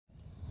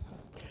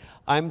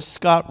I'm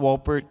Scott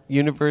Wolpert,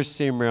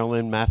 University of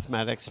Maryland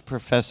Mathematics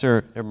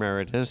Professor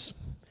Emeritus.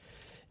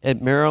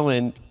 At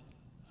Maryland,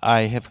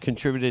 I have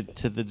contributed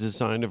to the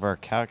design of our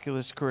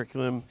calculus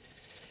curriculum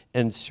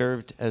and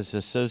served as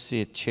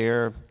Associate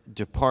Chair,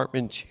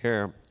 Department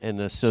Chair,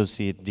 and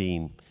Associate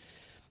Dean.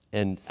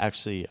 And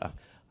actually,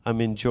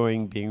 I'm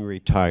enjoying being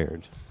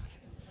retired.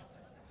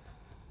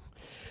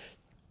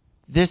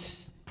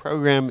 This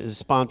program is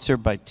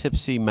sponsored by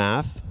TPSE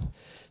Math.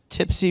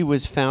 TPSE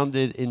was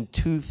founded in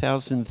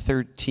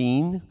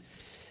 2013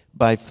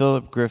 by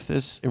Philip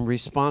Griffiths in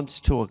response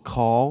to a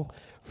call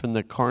from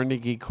the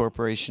Carnegie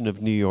Corporation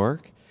of New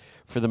York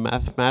for the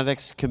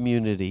mathematics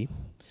community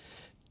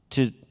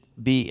to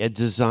be a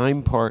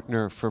design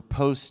partner for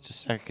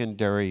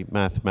post-secondary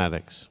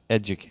mathematics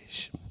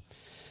education.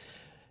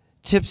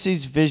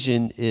 TPSE's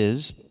vision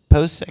is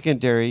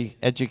post-secondary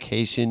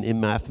education in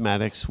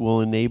mathematics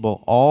will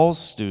enable all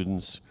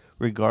students,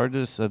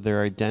 regardless of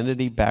their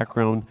identity,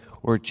 background,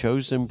 or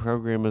chosen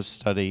program of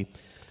study,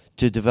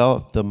 to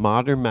develop the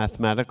modern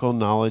mathematical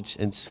knowledge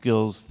and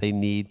skills they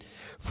need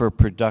for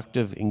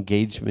productive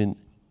engagement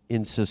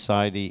in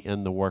society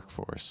and the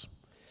workforce.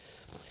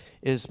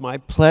 It is my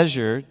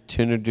pleasure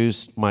to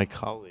introduce my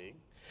colleague,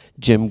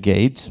 Jim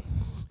Gates.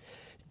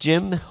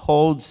 Jim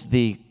holds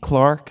the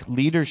Clark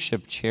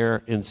Leadership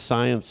Chair in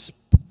Science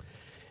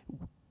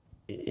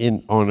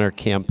on our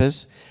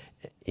campus.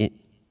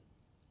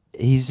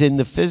 He's in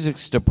the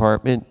physics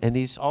department, and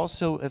he's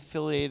also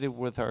affiliated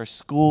with our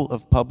School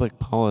of Public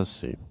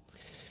Policy.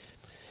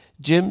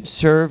 Jim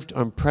served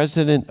on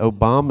President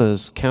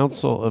Obama's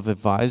Council of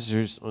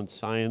Advisors on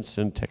Science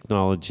and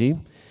Technology.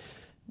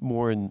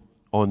 More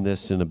on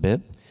this in a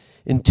bit.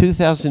 In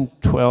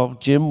 2012,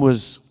 Jim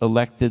was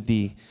elected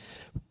the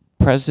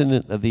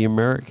president of the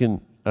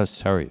American,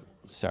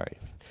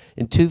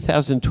 In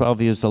 2012,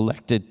 he was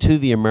elected to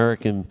the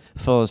American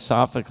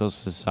Philosophical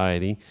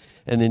Society,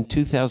 and in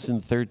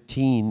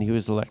 2013, he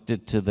was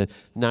elected to the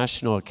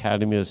National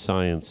Academy of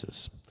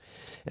Sciences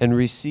and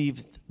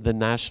received the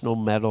National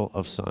Medal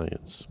of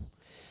Science.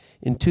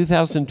 In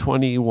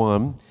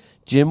 2021,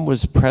 Jim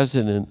was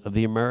president of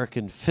the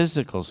American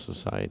Physical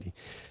Society.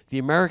 The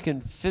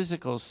American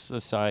Physical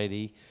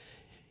Society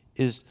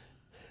is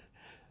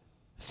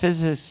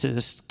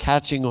physicists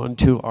catching on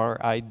to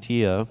our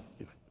idea,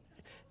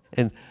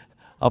 and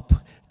I'll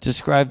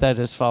describe that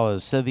as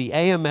follows. So the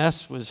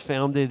AMS was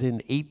founded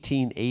in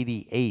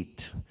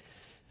 1888.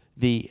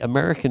 The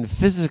American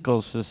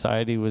Physical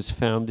Society was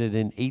founded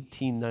in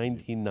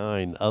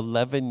 1899,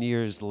 11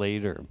 years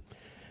later.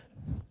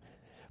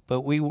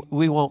 But we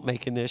won't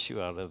make an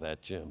issue out of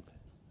that, Jim.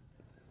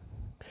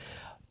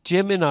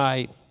 Jim and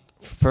I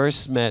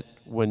first met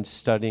when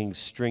studying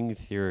string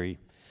theory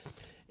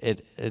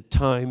at a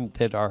time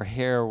that our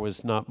hair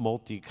was not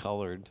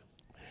multicolored.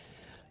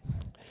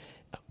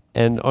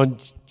 And on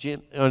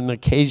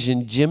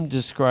occasion, Jim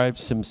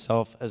describes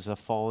himself as a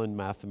fallen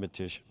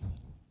mathematician.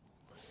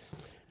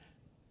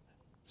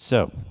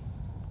 So,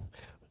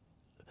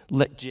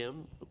 let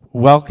Jim,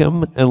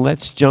 welcome, and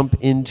let's jump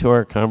into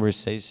our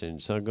conversation.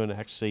 So I'm going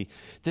to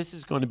this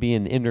is going to be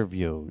an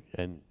interview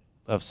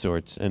of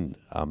sorts, and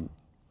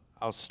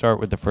I'll start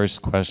with the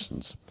first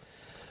questions.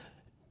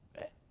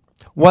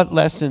 What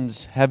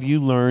lessons have you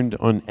learned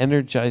on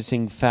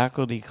energizing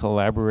faculty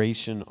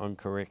collaboration on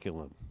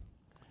curriculum?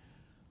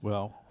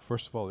 Well,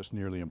 first of all, it's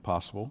nearly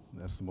impossible.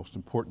 That's the most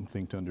important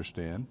thing to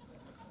understand.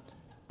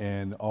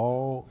 And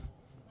all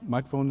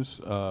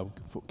microphones,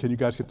 can you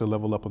guys get the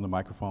level up on the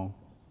microphone?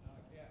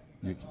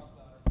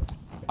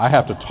 I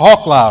have to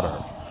talk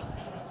louder.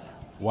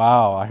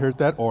 Wow, I heard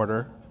that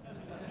order.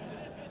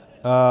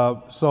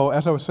 So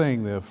as I was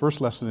saying, the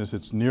first lesson is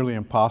it's nearly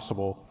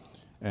impossible,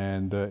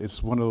 and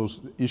it's one of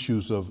those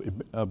issues of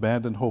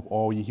abandon hope,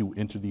 all ye who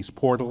enter these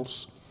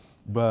portals.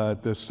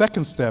 But the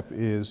second step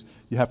is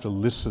you have to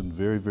listen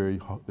very,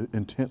 very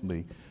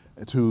intently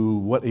to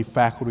what a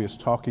faculty is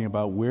talking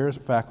about, where a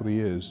faculty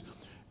is.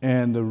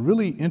 And the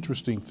really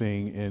interesting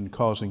thing in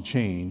causing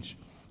change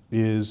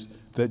is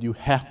that you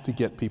have to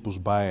get people's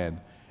buy-in.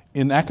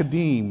 In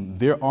academia,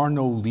 there are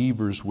no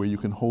levers where you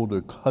can hold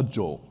a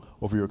cudgel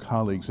over your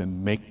colleagues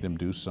and make them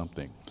do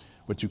something.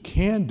 What you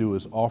can do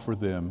is offer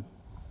them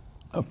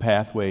a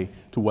pathway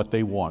to what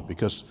they want,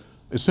 because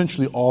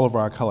essentially all of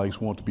our colleagues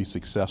want to be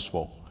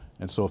successful.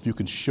 And so if you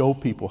can show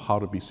people how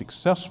to be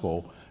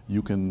successful,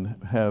 you can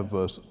have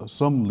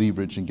some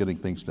leverage in getting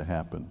things to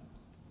happen.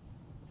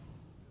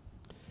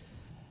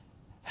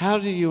 How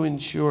do you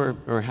ensure,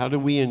 or how do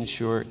we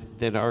ensure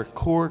that our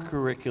core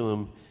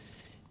curriculum,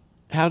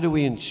 our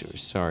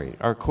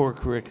core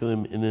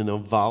curriculum in an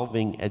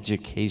evolving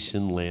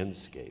education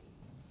landscape?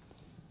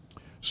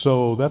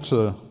 So that's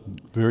a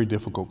very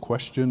difficult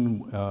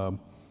question.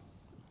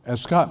 As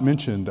Scott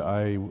mentioned,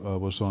 I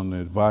was on the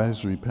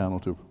advisory panel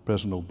to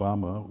President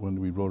Obama when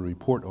we wrote a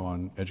report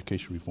on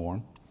education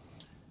reform.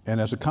 And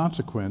as a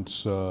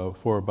consequence,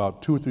 for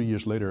about 2 or 3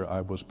 years later,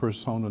 I was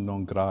persona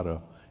non grata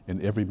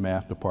in every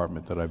math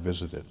department that I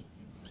visited,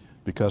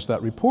 because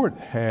that report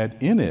had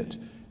in it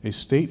a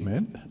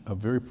statement, a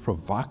very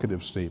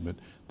provocative statement,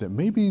 that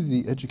maybe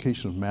the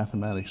education of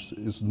mathematics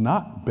is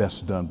not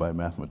best done by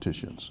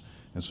mathematicians.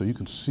 And so you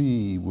can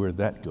see where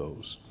that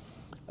goes.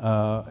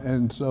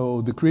 And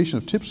so the creation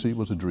of TPSE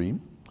was a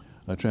dream.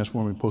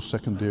 Transforming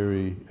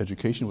post-secondary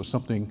education was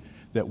something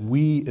that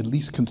we, at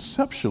least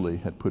conceptually,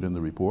 had put in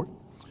the report,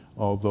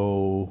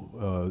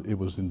 although it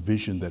was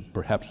envisioned that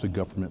perhaps the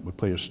government would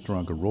play a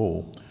stronger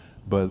role.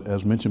 But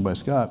as mentioned by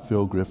Scott,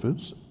 Phil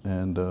Griffiths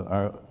and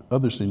our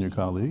other senior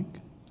colleague,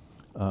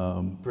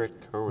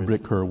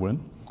 Britt Kerwin,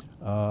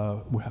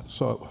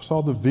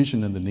 saw the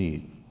vision and the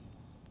need.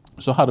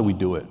 So how do we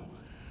do it?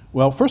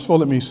 Well, first of all,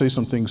 let me say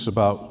some things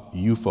about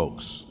you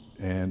folks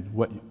and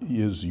what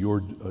is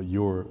your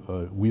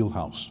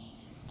wheelhouse.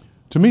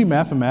 To me,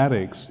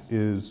 mathematics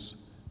is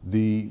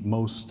the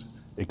most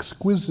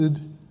exquisite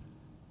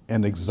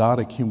and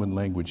exotic human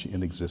language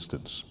in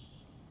existence.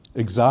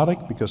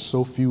 Exotic because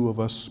so few of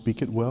us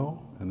speak it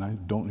well, and I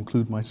don't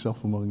include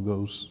myself among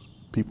those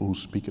people who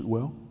speak it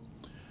well.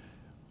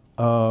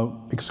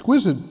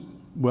 Exquisite,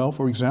 well,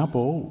 for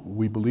example,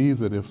 we believe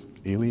that if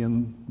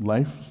alien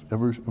life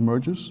ever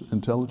emerges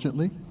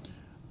intelligently,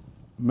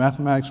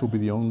 mathematics will be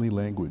the only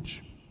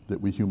language that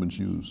we humans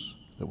use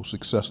that will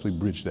successfully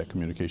bridge that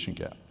communication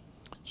gap.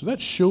 So that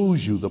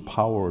shows you the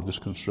power of this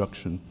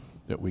construction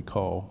that we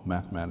call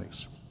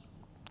mathematics.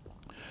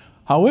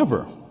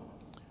 However,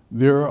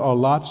 there are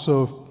lots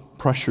of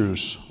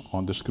pressures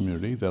on this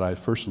community that I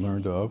first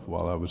learned of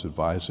while I was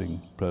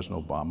advising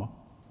President Obama.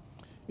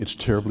 It's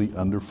terribly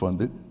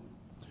underfunded.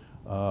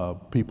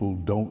 People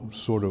don't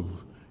sort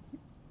of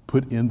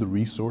put in the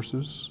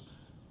resources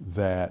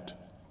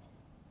that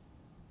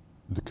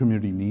the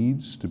community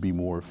needs to be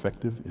more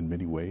effective in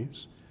many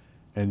ways.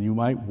 And you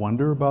might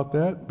wonder about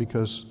that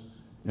because,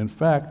 in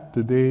fact,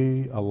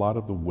 today a lot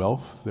of the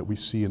wealth that we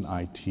see in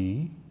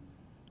IT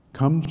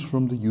comes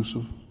from the use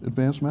of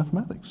advanced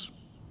mathematics.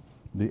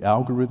 The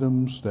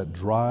algorithms that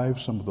drive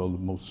some of the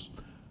most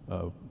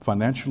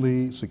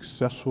financially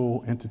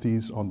successful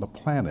entities on the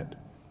planet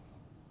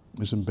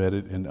is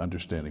embedded in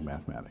understanding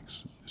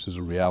mathematics. This is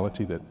a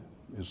reality that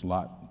is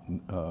not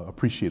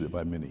appreciated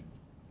by many.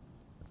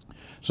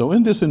 So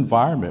in this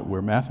environment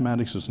where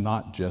mathematics is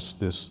not just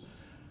this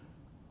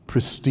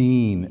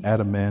pristine,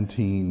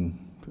 adamantine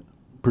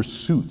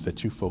pursuit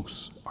that you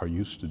folks are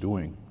used to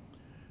doing,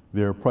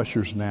 there are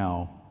pressures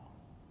now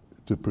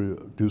to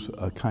produce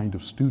a kind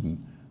of student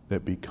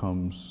that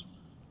becomes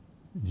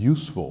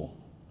useful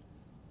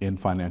in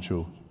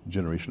financial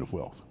generation of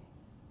wealth.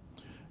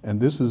 And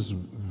this is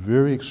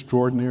very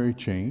extraordinary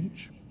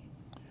change.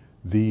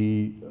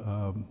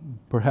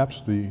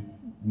 Perhaps the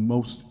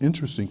most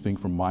interesting thing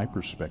from my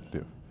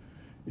perspective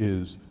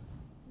is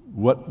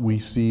what we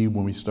see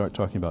when we start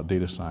talking about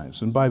data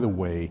science. And by the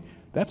way,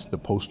 that's the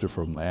poster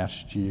from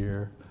last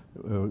year.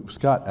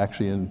 Scott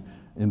actually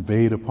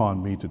inveighed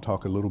upon me to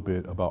talk a little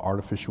bit about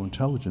artificial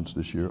intelligence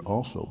this year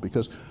also,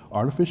 because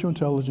artificial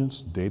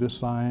intelligence, data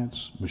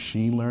science,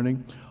 machine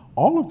learning,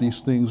 all of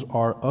these things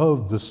are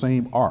of the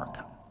same arc.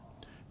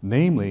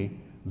 Namely,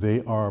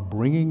 they are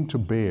bringing to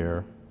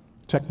bear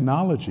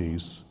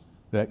technologies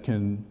that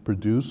can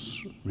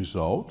produce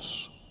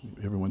results.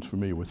 Everyone's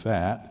familiar with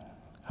that.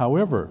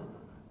 However,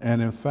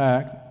 and in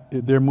fact,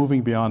 they're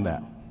moving beyond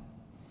that.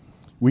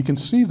 We can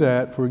see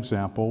that, for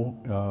example,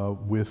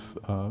 with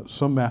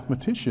some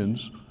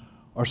mathematicians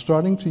are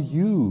starting to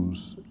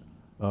use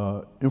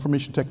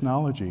information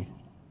technology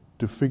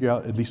to figure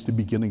out at least the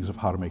beginnings of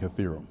how to make a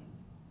theorem.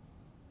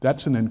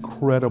 That's an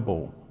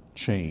incredible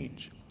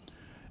change.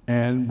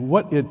 And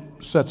what it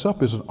sets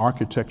up is an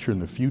architecture in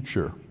the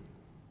future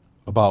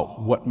about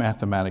what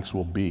mathematics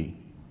will be,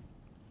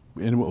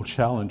 and it will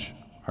challenge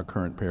our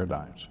current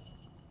paradigms.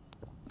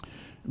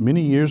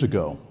 Many years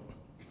ago,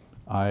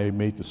 I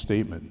made the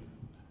statement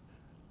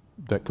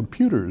that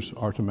computers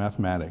are to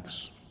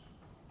mathematics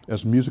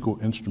as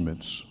musical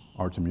instruments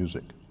are to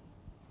music.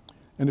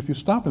 And if you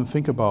stop and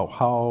think about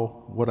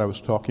what I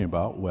was talking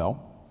about,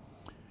 well,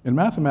 in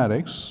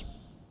mathematics,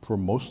 for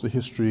most of the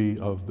history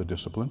of the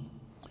discipline,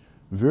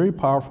 very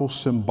powerful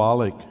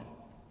symbolic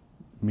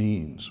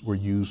means were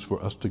used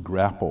for us to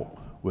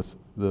grapple with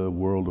the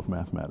world of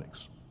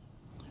mathematics.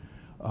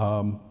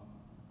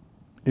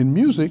 In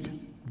music,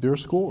 there are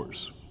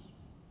scores.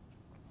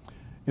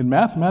 In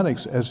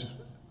mathematics, as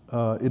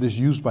it is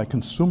used by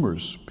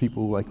consumers,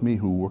 people like me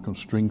who work on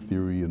string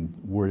theory and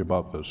worry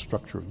about the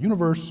structure of the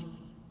universe,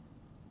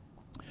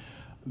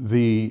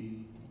 the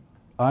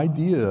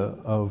idea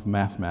of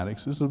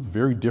mathematics is a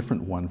very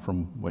different one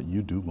from what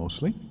you do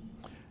mostly.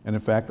 And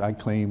in fact, I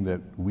claim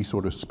that we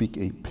sort of speak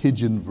a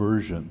pidgin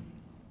version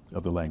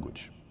of the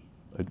language,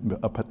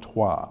 a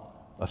patois,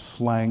 a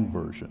slang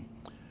version.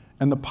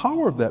 And the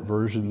power of that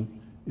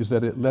version is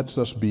that it lets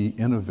us be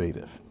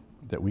innovative,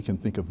 that we can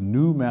think of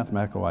new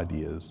mathematical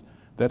ideas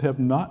that have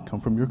not come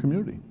from your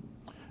community.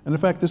 And in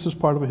fact, this is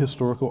part of a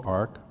historical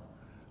arc.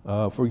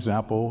 For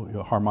example,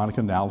 harmonic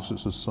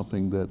analysis is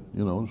something that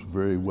is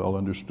very well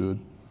understood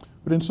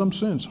But in some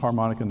sense,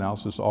 harmonic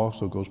analysis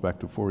also goes back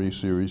to Fourier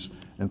series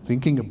and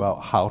thinking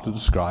about how to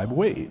describe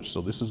waves.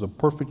 So this is a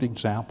perfect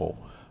example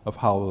of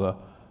how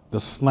the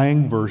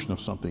slang version of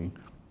something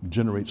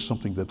generates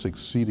something that's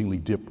exceedingly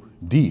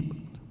deep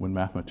when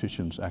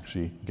mathematicians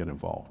actually get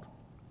involved.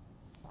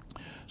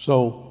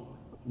 So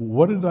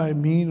what did I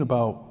mean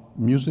about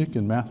music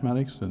and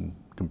mathematics and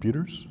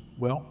computers?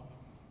 Well,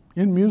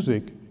 in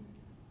music,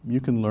 you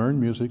can learn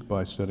music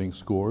by studying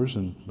scores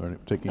and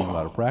taking a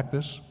lot of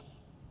practice.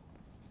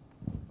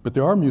 But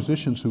there are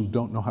musicians who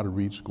don't know how to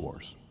read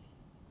scores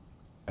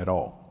at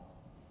all.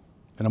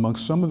 And among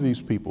some of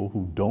these people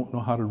who don't know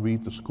how to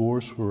read the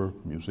scores for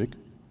music,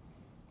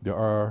 there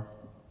are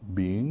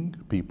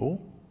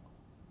people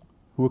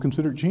who are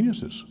considered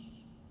geniuses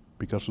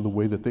because of the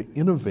way that they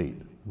innovate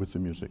with the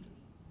music.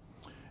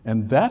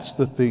 And that's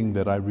the thing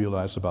that I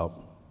realized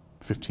about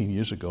 15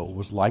 years ago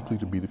was likely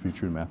to be the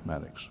future in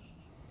mathematics.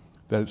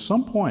 That at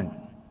some point,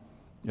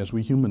 as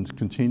we humans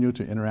continue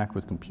to interact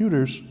with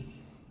computers,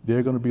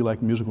 they're going to be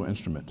like musical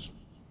instruments.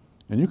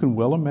 And you can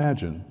well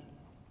imagine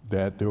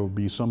that there will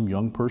be some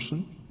young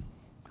person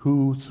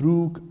who,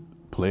 through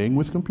playing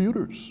with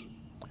computers,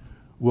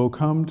 will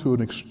come to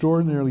an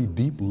extraordinarily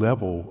deep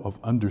level of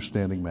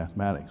understanding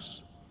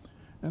mathematics.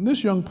 And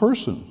this young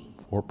person,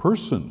 or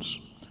persons,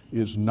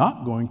 is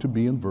not going to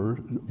be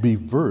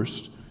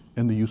versed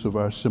in the use of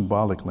our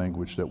symbolic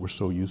language that we're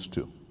so used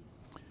to.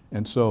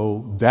 And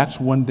so that's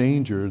one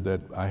danger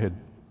that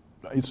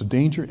it's a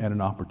danger and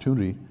an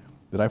opportunity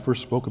that I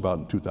first spoke about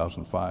in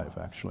 2005,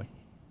 actually.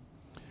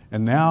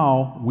 And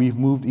now we've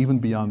moved even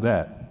beyond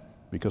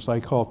that, because I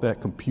call that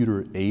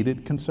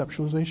computer-aided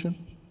conceptualization.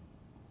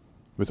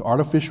 With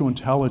artificial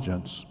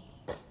intelligence,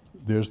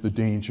 there's the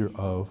danger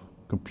of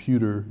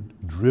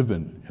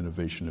computer-driven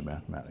innovation in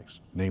mathematics,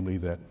 namely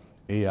that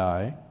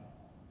AI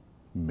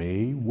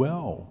may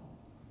well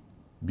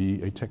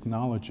be a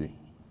technology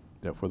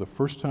that for the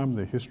first time in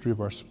the history of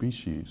our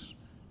species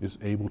is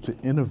able to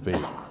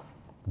innovate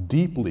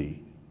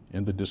deeply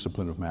in the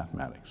discipline of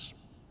mathematics.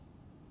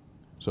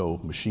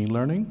 So machine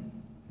learning,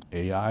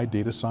 AI,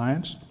 data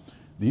science,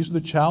 these are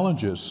the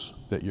challenges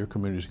that your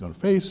community is going to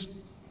face,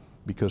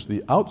 because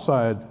the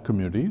outside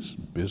communities,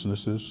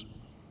 businesses,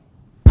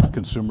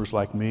 consumers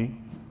like me,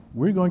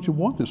 we're going to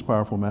want this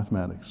powerful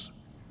mathematics.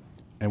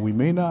 And we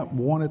may not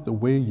want it the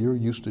way you're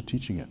used to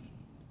teaching it.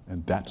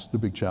 And that's the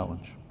big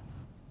challenge.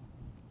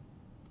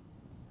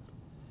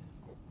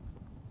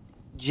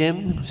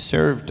 Jim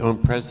served on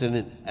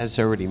as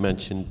already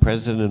mentioned,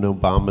 President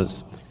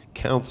Obama's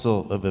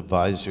Council of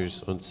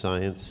Advisors on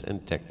Science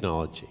and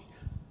Technology.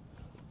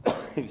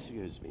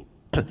 Excuse me.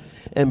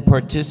 And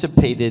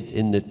participated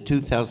in the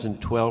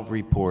 2012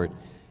 report,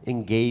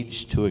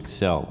 Engaged to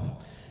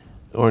Excel.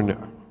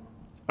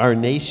 Our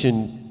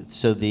nation,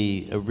 so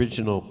the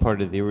original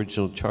part of the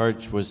original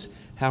charge was,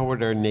 how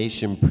would our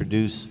nation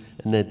produce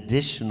an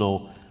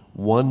additional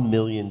 1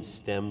 million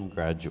STEM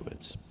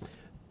graduates?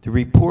 The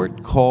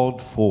report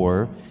called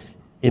for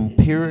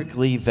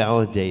empirically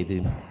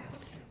validating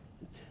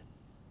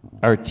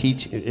our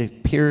teaching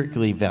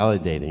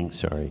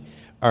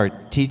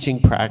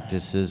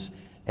practices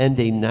and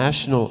a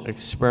national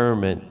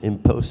experiment in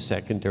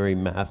post-secondary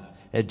math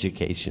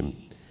education.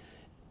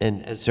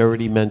 And as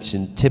already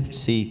mentioned,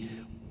 TPSE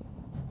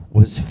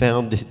was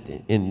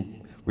founded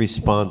in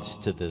response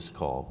to this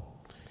call.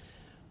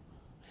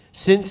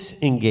 Since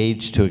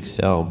Engaged to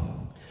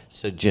Excel,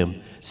 so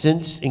Jim,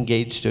 since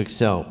Engaged to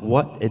Excel,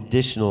 what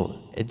additional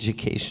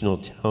educational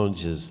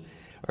challenges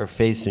are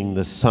facing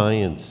the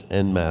science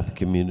and math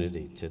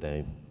community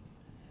today?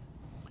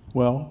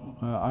 Well,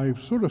 I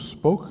sort of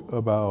spoke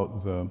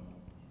about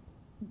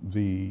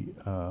the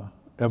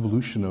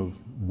evolution of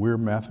where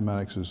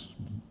mathematics is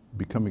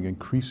becoming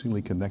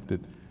increasingly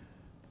connected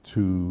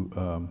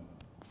to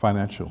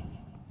financial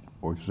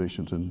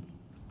organizations and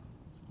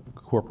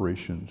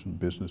corporations and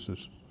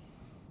businesses.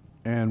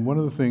 And one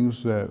of the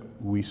things that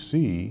we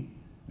see,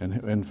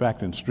 and in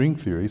fact in string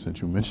theory, since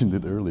you mentioned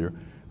it earlier,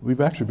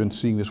 we've actually been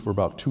seeing this for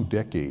about 2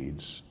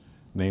 decades,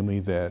 namely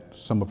that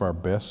some of our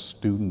best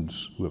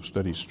students who have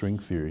studied string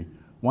theory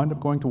wind up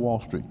going to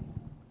Wall Street.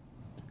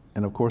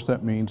 And of course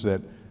that means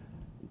that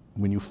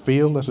when you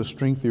fail as a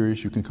string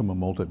theorist, you can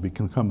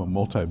become a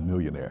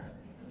multi-millionaire,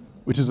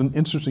 which is an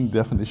interesting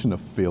definition of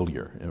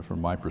failure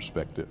from my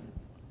perspective.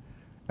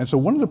 And so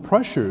one of the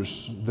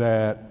pressures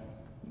that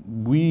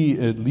we,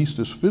 at least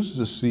as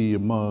physicists, see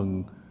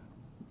among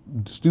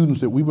students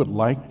that we would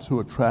like to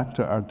attract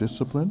to our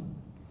discipline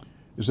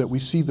is that we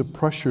see the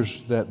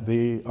pressures that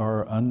they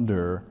are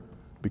under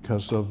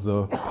because of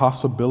the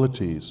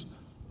possibilities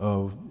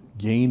of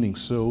gaining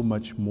so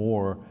much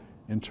more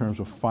in terms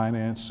of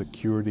finance,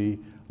 security,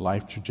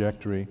 life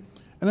trajectory.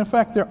 And in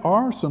fact, there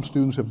are some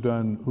students who've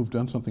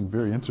done something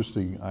very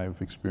interesting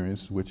I've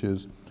experienced, which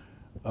is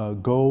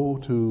go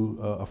to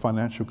a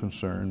financial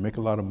concern, make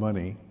a lot of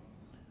money,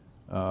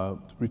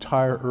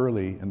 retire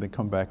early, and then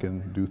come back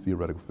and do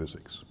theoretical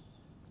physics.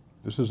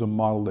 This is a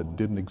model that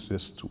didn't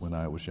exist when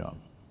I was young.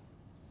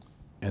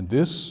 And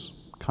this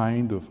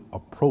kind of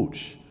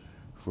approach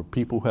for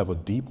people who have a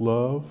deep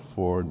love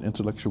for an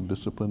intellectual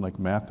discipline like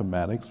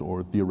mathematics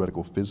or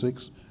theoretical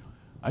physics,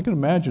 I can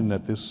imagine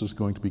that this is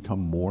going to become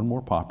more and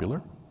more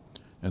popular,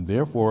 and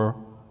therefore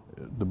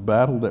the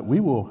battle that we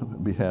will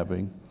be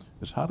having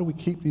is how do we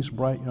keep these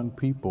bright young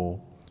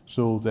people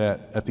so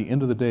that at the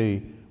end of the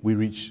day we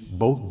reach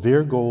both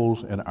their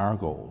goals and our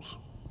goals.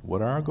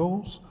 What are our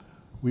goals?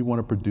 We want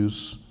to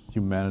produce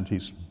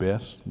humanity's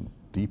best,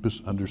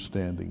 deepest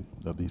understanding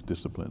of these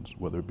disciplines,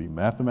 whether it be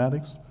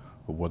mathematics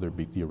or whether it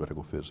be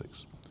theoretical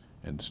physics.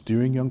 And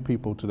steering young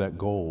people to that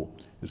goal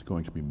is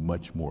going to be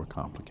much more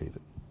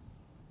complicated.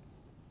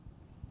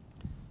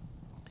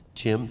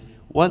 Jim,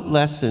 what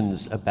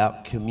lessons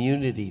about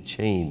community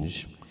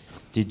change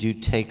did you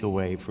take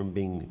away from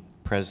being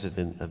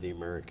president of the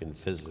American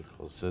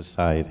Physical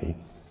Society?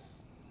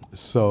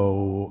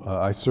 So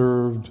I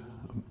served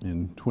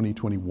in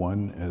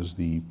 2021 as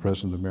the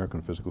president of the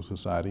American Physical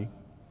Society.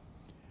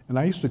 And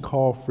I used to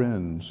call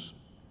friends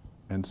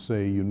and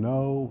say, you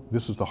know,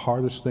 this is the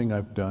hardest thing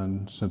I've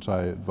done since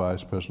I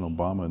advised President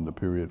Obama in the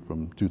period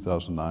from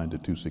 2009 to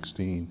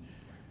 2016.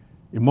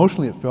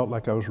 Emotionally, it felt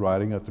like I was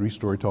riding a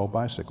 3-story tall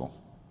bicycle.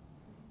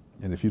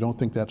 And if you don't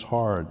think that's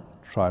hard,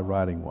 try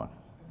riding one.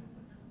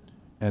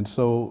 And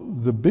so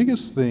the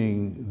biggest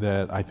thing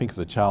that I think is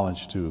a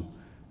challenge to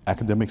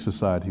academic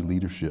society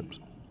leadership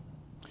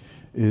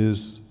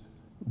is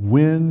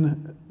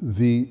when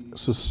the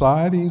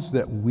societies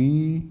that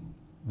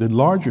the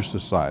larger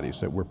societies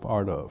that we're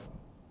part of,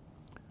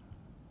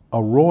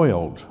 are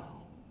roiled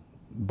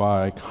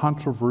by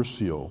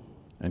controversial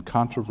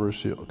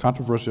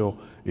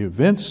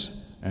events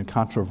and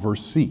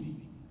controversy.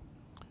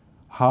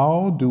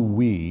 How do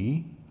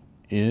we,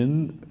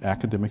 in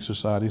academic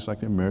societies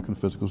like the American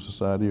Physical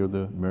Society or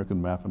the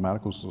American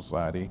Mathematical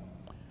Society,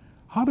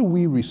 how do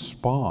we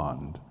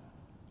respond,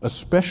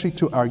 especially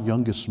to our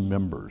youngest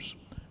members?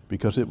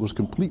 Because it was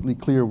completely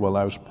clear while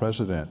I was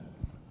president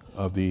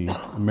of the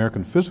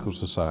American Physical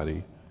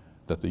Society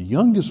that the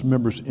youngest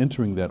members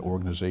entering that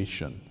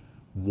organization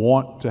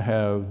want to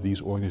have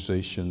these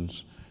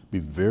organizations be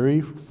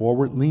very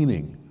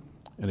forward-leaning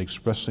and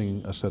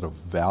expressing a set of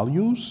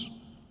values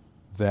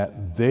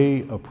that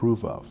they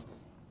approve of.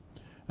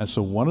 And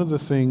so one of the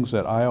things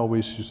that I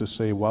always used to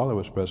say while I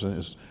was president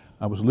is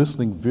I was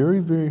listening very,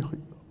 very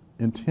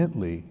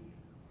intently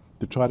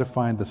to try to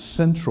find the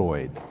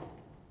centroid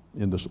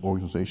in this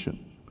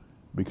organization,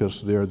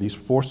 because there are these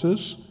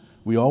forces.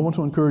 We all want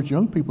to encourage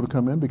young people to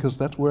come in because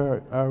that's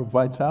where our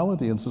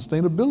vitality and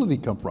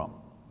sustainability come from.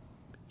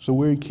 So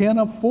we can't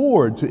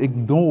afford to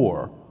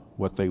ignore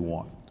what they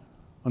want.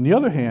 On the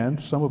other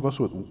hand, some of us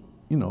with,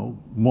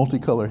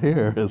 multicolored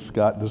hair, as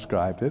Scott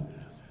described it,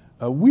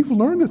 we've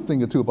learned a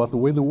thing or two about the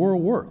way the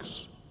world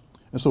works.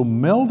 And so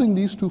melding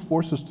these two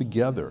forces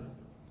together,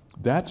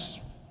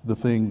 that's the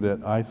thing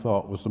that I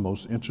thought was the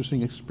most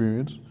interesting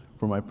experience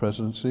for my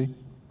presidency.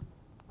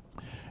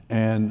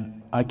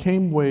 And I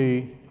came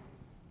away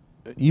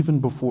even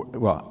before,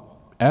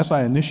 as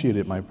I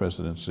initiated my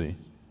presidency,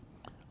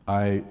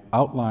 I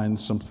outlined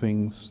some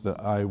things that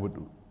I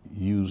would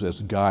use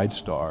as guide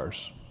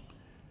stars.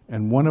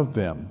 And one of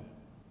them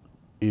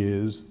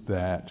is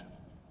that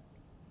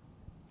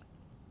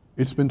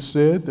it's been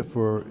said that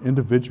for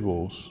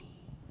individuals,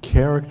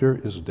 character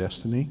is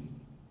destiny.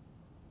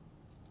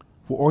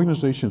 For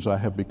organizations, I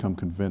have become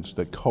convinced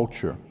that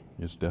culture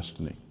is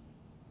destiny.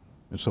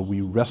 And so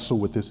we wrestle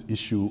with this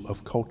issue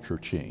of culture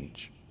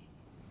change.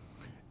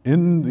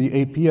 In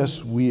the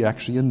APS, we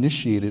actually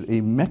initiated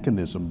a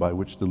mechanism by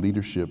which the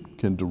leadership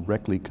can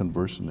directly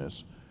converse in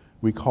this.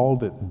 We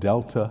called it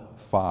Delta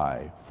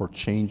Phi, for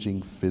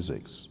changing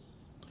physics.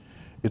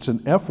 It's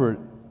an effort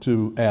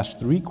to ask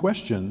 3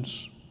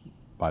 questions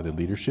by the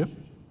leadership,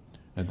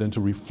 and then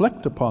to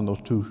reflect upon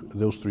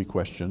those 3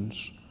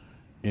 questions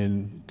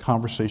in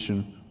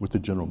conversation with the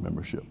general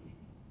membership.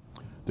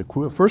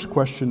 The first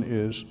question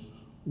is,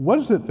 what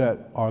is it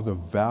that are the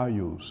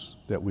values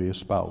that we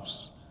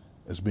espouse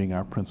as being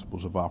our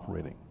principles of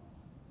operating?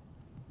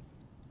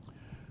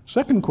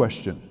 Second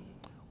question,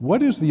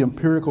 what is the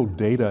empirical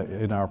data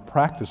in our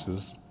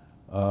practices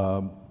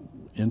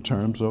in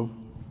terms of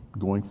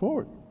going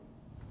forward?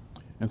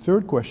 And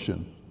third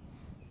question,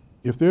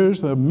 if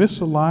there's a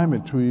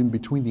misalignment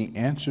between the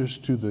answers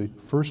to the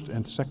first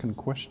and second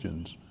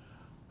questions,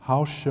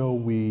 how shall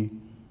we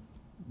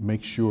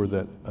make sure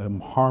that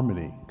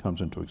harmony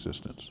comes into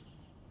existence?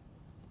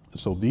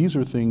 So these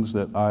are things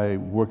that I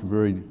worked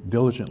very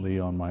diligently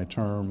on my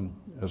term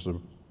as the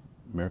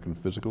American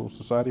Physical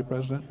Society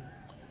president.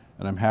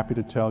 And I'm happy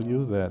to tell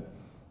you that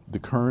the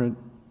current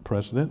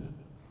president,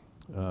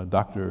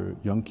 Dr.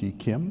 Young-Ki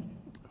Kim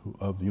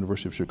of the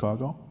University of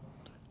Chicago,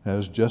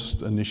 has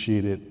just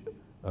initiated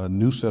a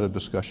new set of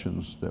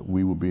discussions that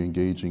we will be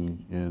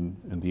engaging in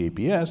the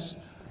APS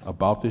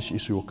about this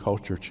issue of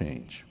culture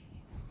change.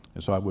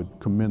 And so I would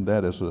commend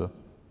that as a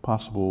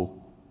possible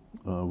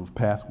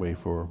pathway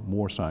for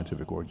more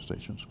scientific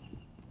organizations.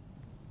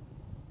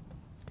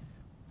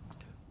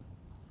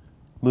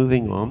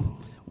 Moving on,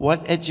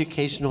 what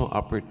educational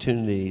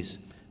opportunities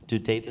do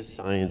data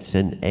science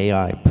and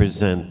AI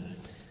present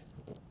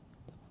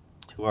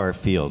to our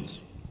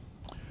fields?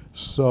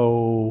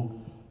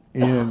 So,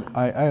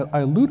 I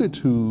alluded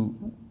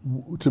to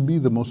me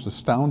the most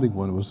astounding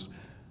one was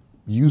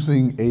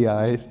using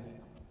AI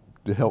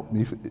to help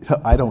me.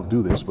 I don't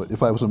do this, but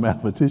if I was a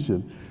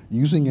mathematician,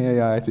 using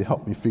AI to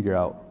help me figure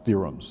out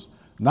theorems,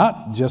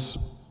 not just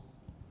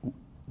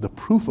the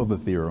proof of a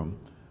theorem,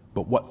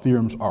 but what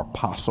theorems are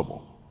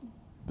possible.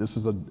 This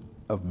is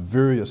a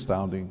very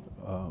astounding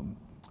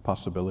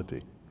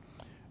possibility.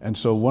 And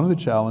so one of the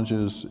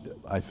challenges,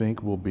 I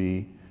think, will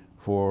be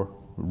for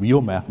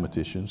real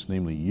mathematicians,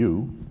 namely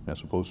you,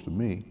 as opposed to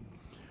me,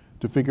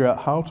 to figure out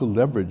how to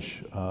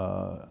leverage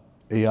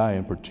AI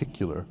in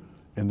particular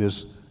in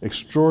this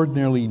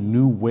extraordinarily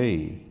new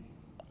way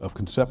of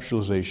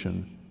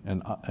conceptualization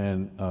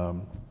and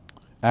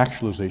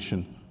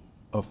actualization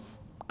of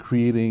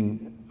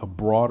creating a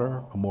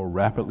broader, a more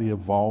rapidly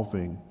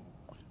evolving,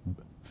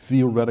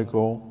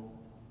 theoretical,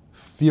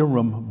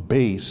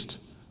 theorem-based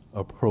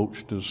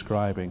approach to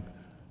describing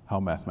how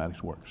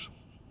mathematics works.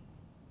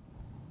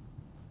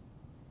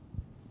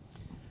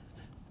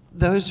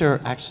 Those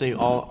are actually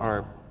all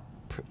our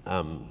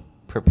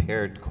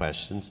prepared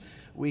questions.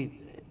 We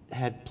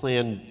had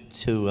planned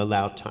to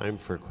allow time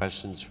for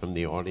questions from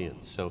the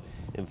audience. So,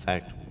 in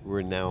fact,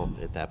 we're now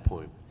at that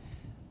point.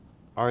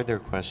 Are there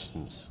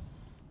questions?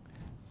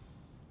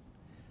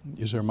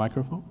 Is there a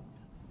microphone?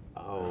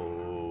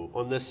 Oh,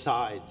 on the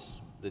sides,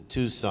 the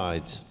two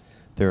sides,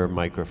 there are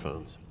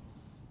microphones.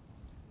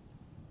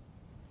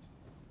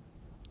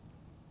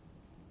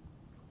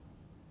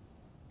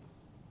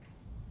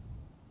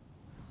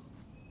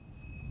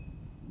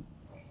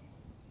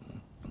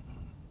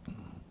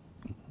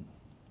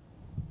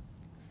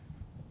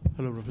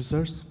 Hello,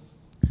 professors.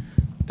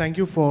 Thank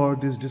you for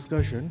this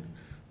discussion.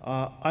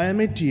 I am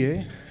a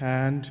TA,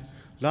 and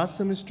last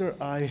semester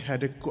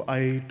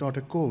I taught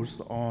a course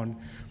on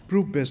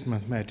proof-based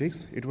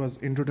mathematics. It was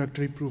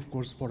introductory proof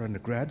course for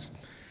undergrads.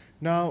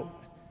 Now,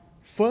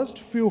 first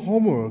few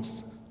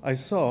homeworks, I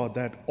saw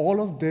that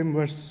all of them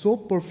were so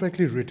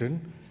perfectly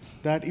written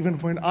that even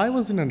when I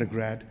was in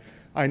undergrad,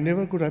 I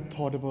never could have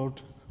thought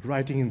about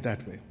writing in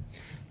that way.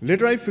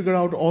 Later, I figured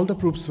out all the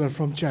proofs were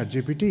from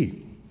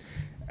ChatGPT.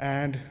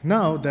 And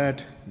now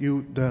that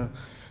the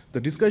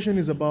discussion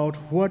is about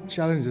what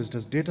challenges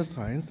does data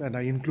science, and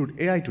I include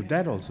AI to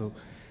that also,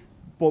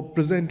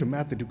 present to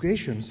math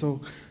education. So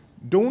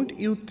don't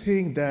you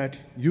think that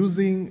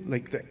using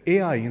like the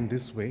AI in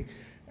this way,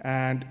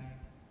 and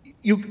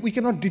we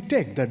cannot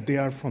detect that they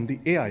are from the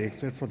AI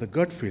except for the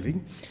gut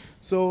feeling.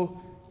 So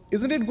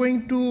isn't it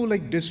going to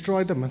like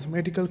destroy the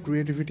mathematical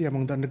creativity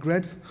among the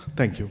undergrads?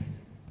 Thank you.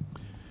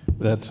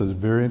 That's a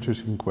very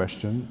interesting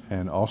question,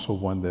 and also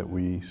one that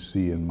we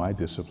see in my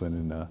discipline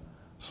in a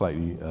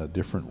slightly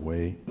different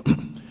way.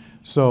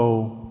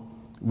 So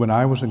when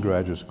I was in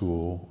graduate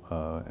school,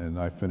 and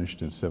I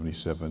finished in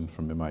 '77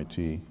 from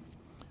MIT,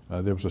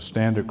 there was a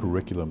standard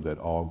curriculum that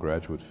all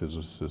graduate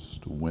physicists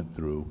went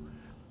through,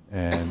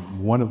 and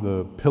one of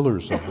the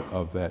pillars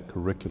of that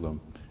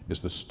curriculum is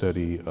the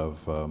study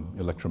of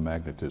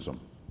electromagnetism.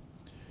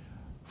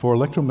 For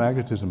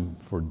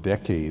electromagnetism for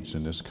decades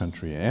in this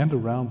country and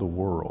around the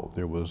world,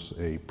 there was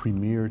a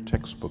premier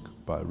textbook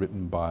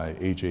written by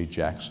A.J.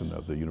 Jackson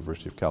of the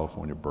University of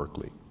California,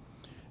 Berkeley.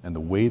 And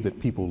the way that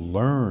people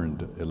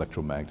learned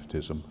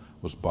electromagnetism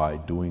was by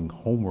doing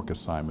homework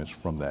assignments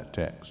from that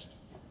text.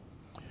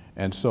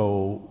 And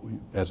so,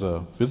 as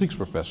a physics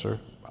professor,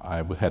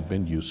 I had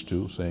been used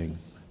to saying,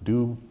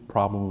 do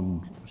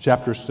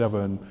chapter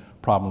 7,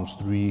 problems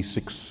 3,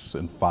 6,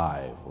 and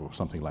 5, or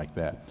something like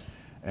that.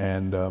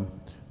 And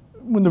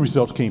when the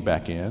results came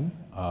back in,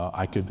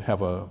 I could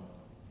have a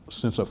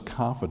sense of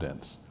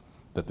confidence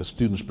that the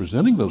students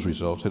presenting those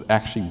results had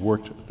actually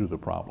worked through the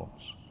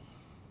problems.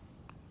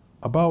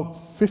 About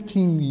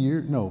 10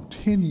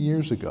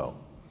 years ago,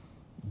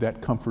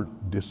 that comfort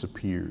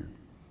disappeared.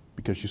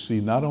 Because you see,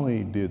 not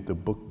only did the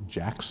book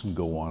Jackson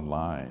go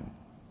online,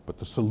 but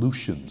the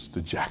solutions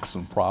to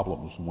Jackson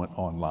problems went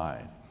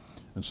online.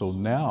 And so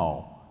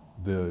now,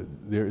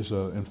 there is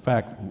in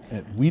fact,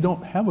 we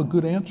don't have a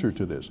good answer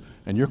to this.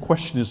 And your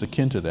question is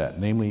akin to that,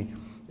 namely,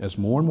 as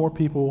more and more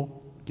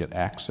people get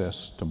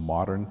access to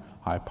modern,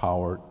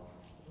 high-powered,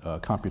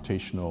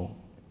 computational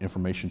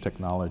information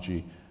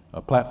technology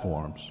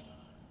platforms,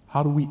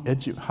 how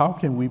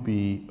can we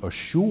be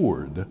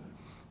assured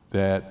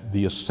that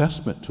the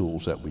assessment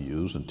tools that we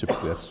use, and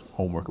typically that's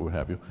homework or what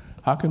have you,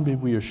 how can we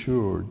be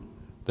assured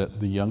that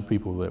the young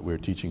people that we're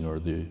teaching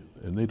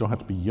and they don't have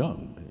to be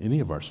young,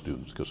 any of our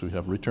students, because we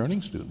have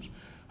returning students.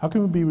 How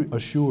can we be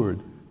assured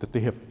that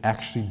they have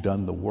actually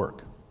done the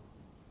work?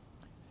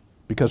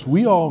 Because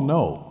we all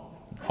know,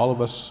 all of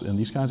us in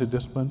these kinds of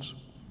disciplines,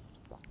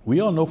 we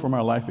all know from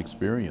our life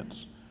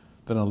experience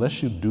that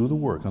unless you do the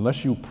work,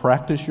 unless you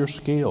practice your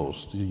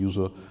scales, to use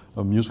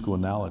a musical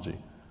analogy,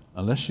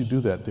 unless you do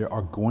that, there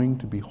are going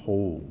to be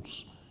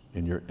holes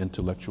in your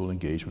intellectual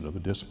engagement of the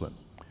discipline.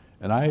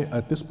 And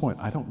at this point,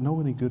 I don't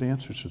know any good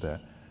answers to that.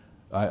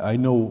 I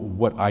know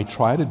what I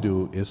try to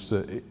do is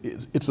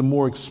it's a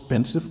more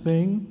expensive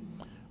thing,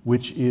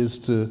 which is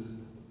to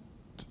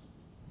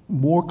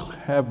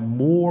have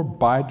more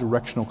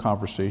bi-directional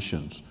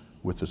conversations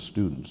with the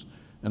students.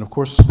 And of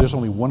course, there's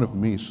only one of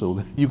me, so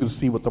that you can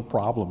see what the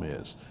problem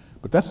is.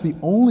 But that's the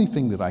only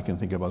thing that I can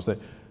think about, is that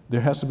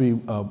there has to be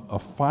a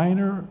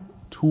finer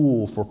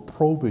tool for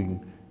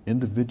probing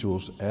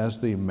individuals as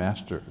they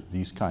master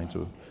these kinds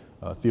of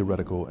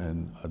theoretical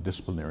and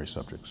disciplinary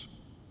subjects.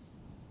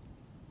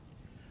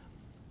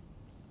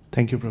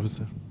 Thank you,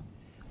 Professor.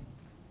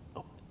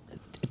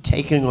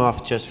 Taking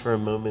off just for a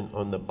moment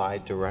on the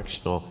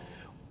bi-directional,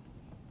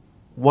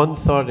 one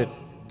thought that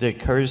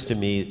occurs to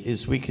me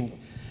is we can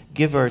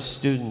give our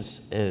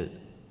students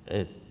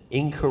an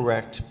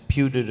incorrect,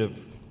 putative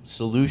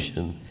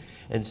solution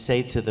and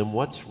say to them,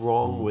 what's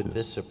wrong with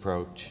this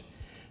approach?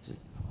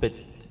 But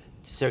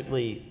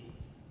certainly,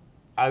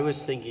 I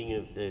was thinking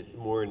of it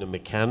more in a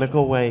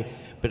mechanical way,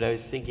 but I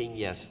was thinking,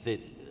 yes, that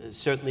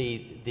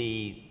certainly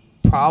the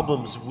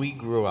problems we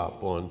grew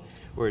up on,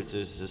 where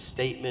there's a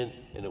statement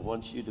and it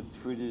wants you to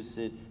produce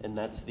it, and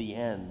that's the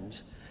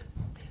end,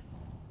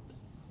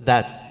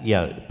 that,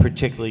 yeah,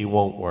 particularly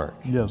won't work.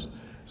 Yes.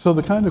 So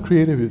the kind of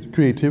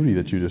creativity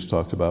that you just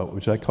talked about,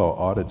 which I call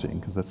auditing,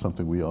 because that's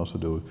something we also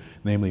do,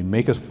 namely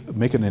make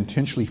an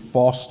intentionally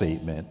false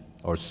statement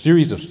or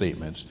series of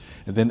statements,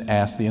 and then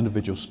ask the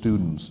individual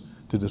students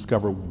to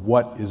discover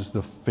what is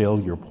the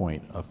failure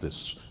point of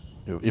this.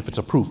 If it's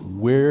a proof,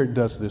 where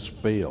does this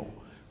fail?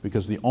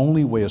 Because the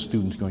only way a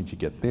student's going to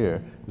get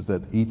there is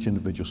that each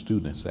individual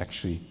student has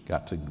actually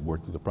got to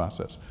work through the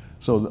process.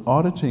 So the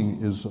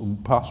auditing is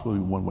possibly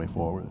one way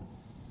forward.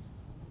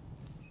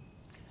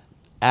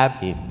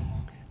 Abby.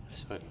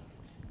 Sorry.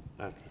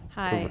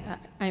 Hi,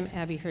 I'm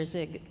Abby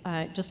Herzig.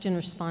 Just in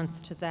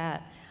response to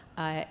that,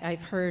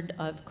 I've heard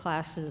of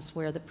classes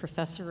where the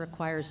professor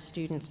requires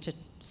students to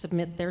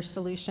submit their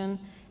solution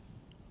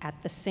at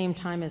the same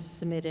time as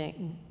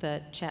submitting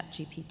the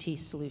ChatGPT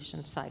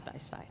solution side by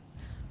side,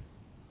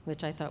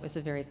 which I thought was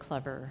a very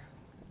clever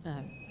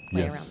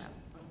way around that.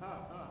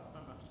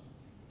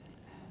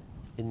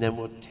 And then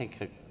we'll take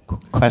a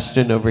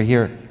question over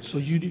here. So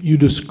you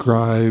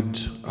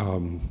described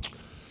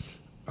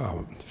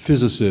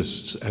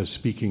physicists as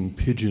speaking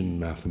pidgin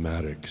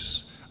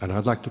mathematics, and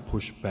I'd like to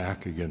push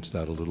back against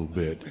that a little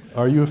bit.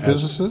 Are you a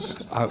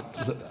physicist?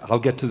 I'll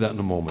get to that in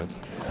a moment.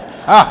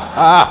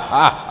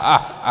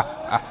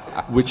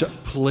 Which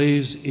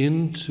plays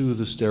into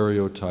the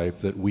stereotype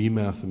that we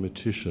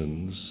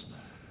mathematicians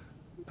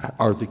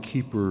are the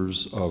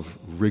keepers of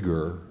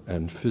rigor,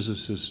 and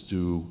physicists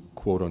do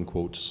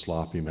quote-unquote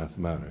sloppy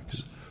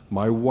mathematics.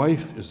 My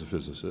wife is a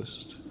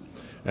physicist,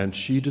 and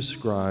she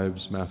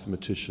describes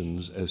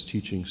mathematicians as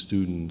teaching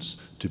students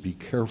to be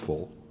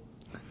careful,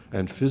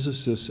 and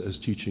physicists as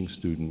teaching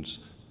students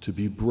to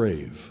be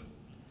brave.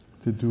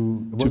 To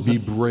be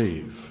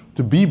brave.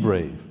 To be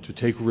brave. To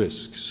take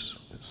risks.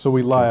 So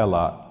we lie a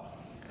lot.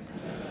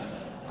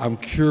 I'm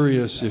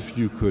curious if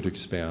you could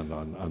expand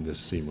on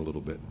this theme a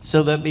little bit.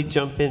 So let me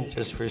jump in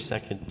just for a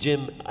second.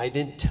 Jim, I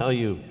didn't tell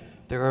you,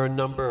 there are a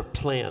number of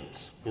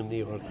plants in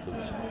the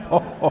audience.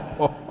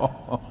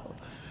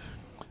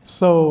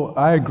 So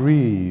I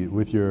agree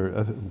with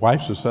your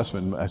wife's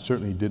assessment. I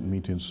certainly didn't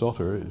mean to insult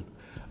her.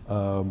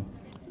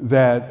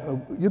 That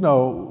you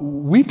know,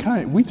 we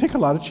take a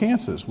lot of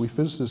chances, we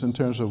physicists, in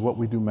terms of what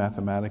we do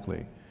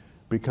mathematically,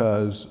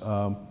 because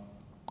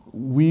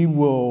we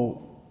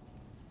will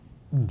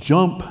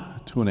jump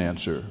to an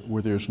answer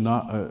where there's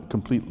not a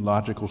complete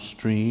logical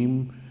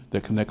stream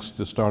that connects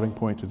the starting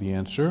point to the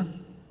answer.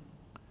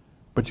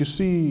 But you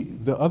see,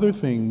 the other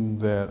thing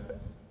that,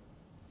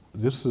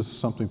 this is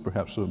something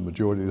perhaps the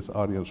majority of this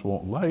audience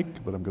won't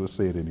like, but I'm going to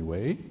say it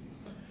anyway.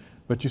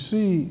 But you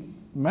see,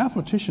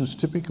 mathematicians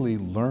typically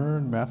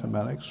learn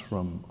mathematics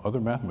from other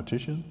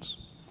mathematicians.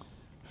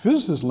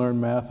 Physicists learn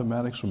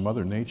mathematics from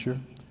Mother Nature,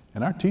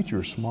 and our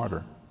teacher is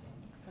smarter.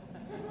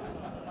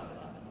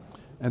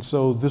 And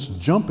so this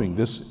jumping,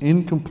 this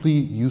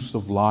incomplete use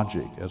of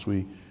logic as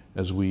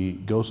we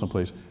go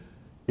someplace,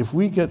 if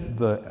we get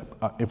the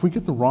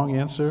wrong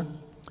answer,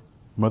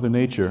 Mother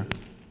Nature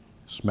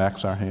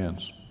smacks our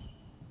hands.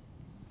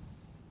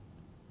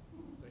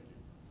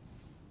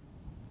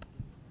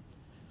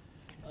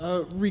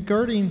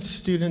 Regarding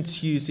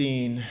students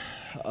using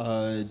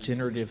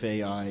generative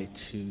AI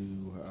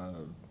to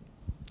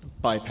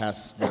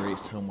bypass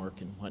various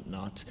homework and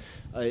whatnot,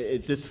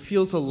 this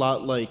feels a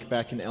lot like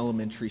back in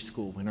elementary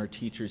school when our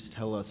teachers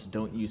tell us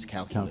don't use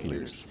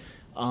calculators.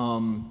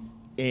 And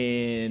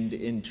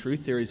in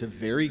truth, there is a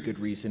very good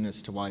reason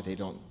as to why they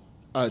don't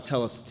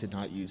tell us to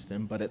not use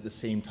them, but at the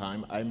same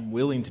time, I'm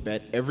willing to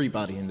bet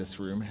everybody in this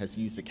room has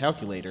used a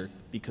calculator,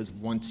 because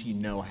once you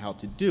know how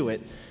to do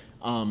it,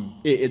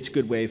 it's a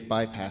good way of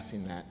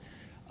bypassing that.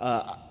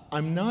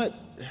 I'm not,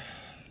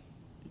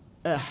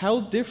 how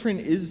different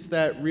is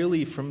that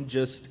really from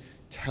just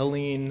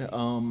telling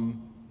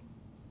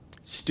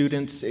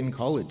students in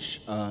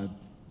college,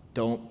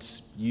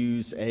 don't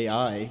use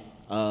AI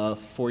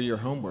for your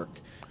homework?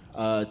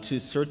 To a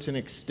certain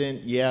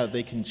extent, yeah,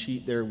 they can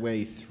cheat their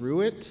way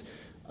through it,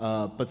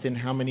 but then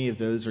how many of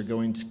those are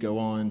going to go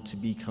on to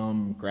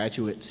become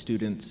graduate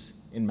students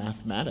in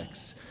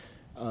mathematics.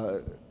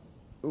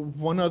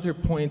 One other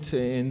point,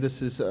 and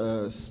this is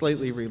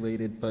slightly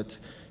related, but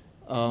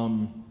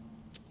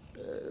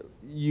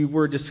you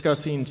were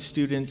discussing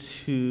students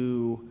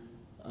who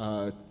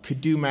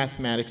could do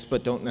mathematics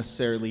but don't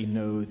necessarily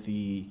know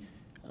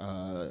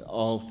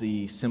all of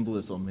the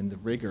symbolism and the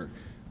rigor.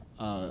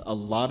 A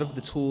lot of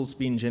the tools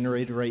being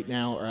generated right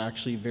now are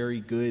actually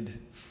very good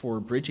for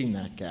bridging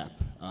that gap.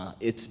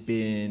 It's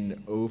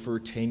been over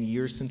 10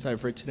 years since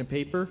I've written a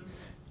paper.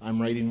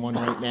 I'm writing one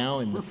right now,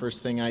 and the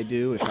first thing I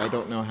do if I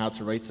don't know how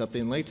to write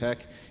something in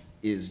LaTeX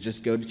is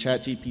just go to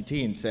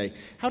ChatGPT and say,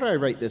 how do I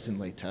write this in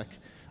LaTeX?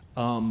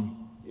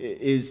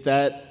 Is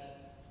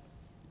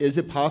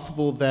it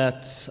possible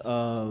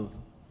that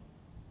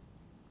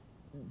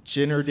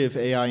generative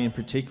AI in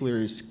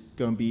particular is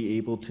going to be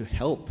able to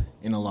help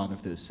in a lot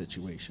of those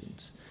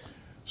situations?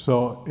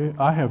 So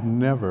I have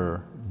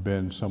never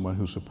been someone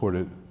who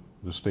supported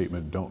the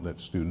statement, don't let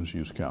students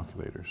use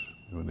calculators.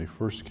 When they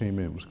first came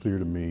in, it was clear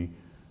to me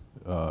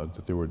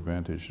that there were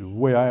advantages. The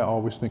way I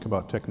always think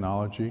about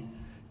technology,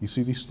 you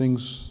see these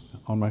things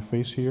on my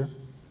face here?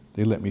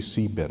 They let me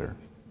see better.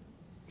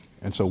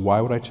 And so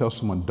why would I tell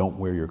someone don't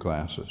wear your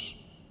glasses?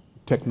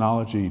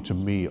 Technology to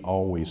me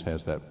always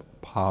has that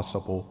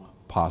possible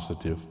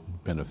positive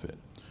benefit.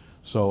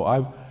 So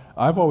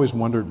I've always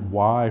wondered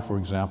why, for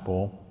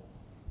example,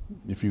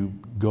 if you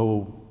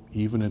go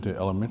even into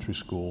elementary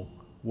school,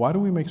 why do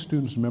we make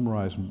students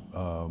memorize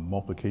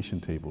multiplication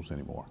tables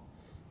anymore?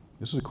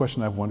 This is a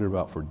question I've wondered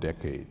about for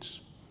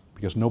decades,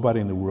 because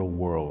nobody in the real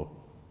world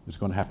is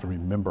going to have to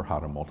remember how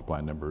to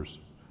multiply numbers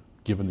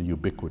given the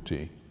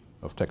ubiquity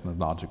of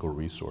technological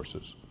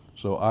resources.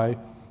 So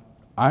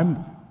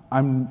I'm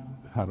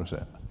how do I say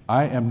it?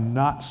 I am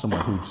not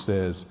someone who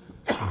says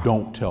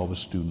don't tell the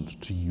students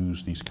to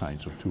use these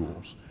kinds of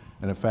tools.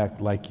 And in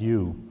fact, like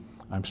you,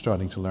 I'm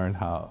starting to learn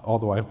how,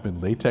 although I've been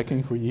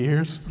LaTeXing for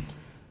years,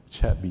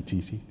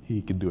 ChatGPT,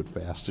 he can do it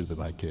faster than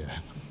I can.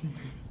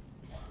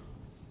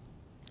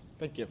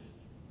 Thank you.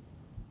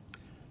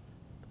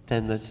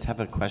 Then let's have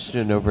a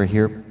question over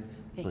here.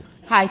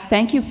 Hi,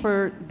 thank you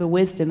for the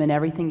wisdom and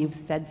everything you've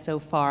said so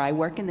far. I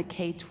work in the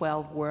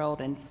K-12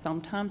 world, and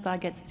sometimes I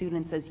get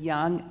students as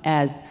young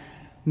as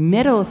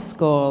middle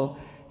school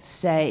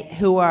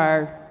who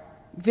are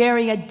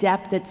very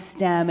adept at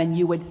STEM, and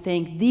you would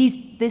think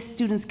this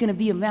student's going to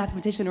be a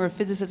mathematician or a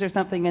physicist or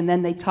something, and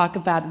then they talk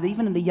about it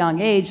even at a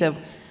young age of,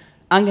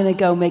 I'm going to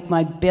go make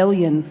my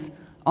billions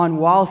on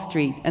Wall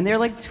Street, and they're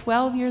like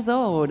 12 years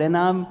old, and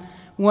I'm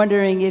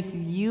wondering if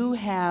you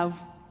have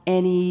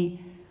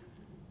any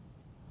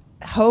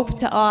hope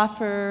to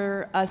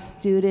offer a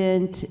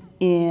student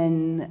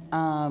in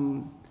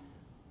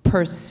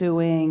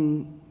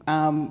pursuing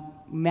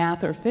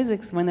math or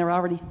physics when they're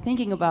already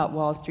thinking about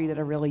Wall Street at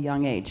a really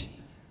young age.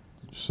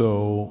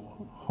 So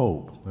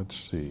hope, let's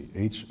see,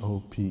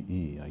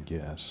 H-O-P-E, I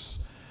guess.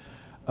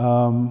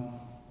 Well,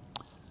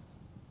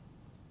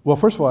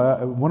 first of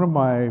all, one of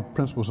my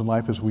principles in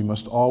life is we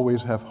must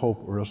always have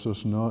hope, or else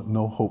there's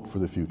no hope for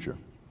the future,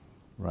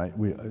 right?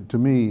 To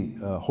me,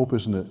 hope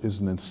is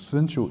an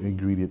essential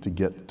ingredient to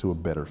get to a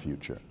better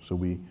future. So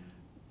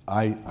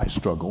I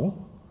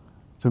struggle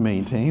to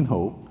maintain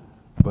hope,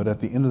 but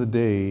at the end of the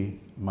day,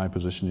 my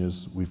position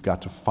is we've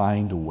got to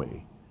find a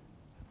way.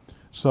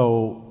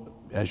 So,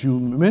 as you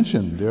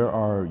mentioned, there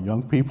are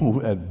young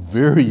people at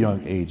very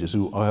young ages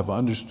who have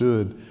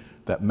understood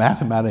that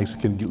mathematics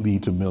can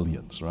lead to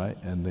millions, right?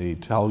 And they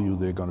tell you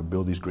they're going to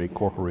build these great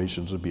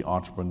corporations and be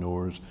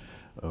entrepreneurs.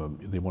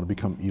 They want to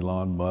become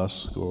Elon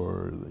Musk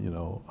or,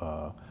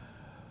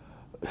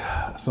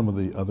 some of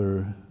the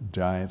other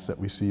giants that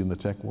we see in the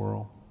tech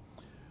world.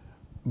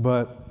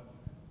 But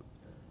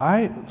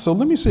so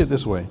let me say it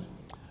this way.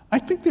 I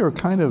think we're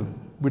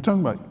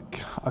talking about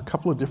a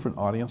couple of different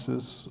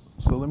audiences.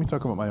 So let me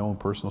talk about my own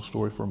personal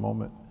story for a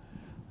moment.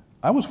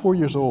 I was 4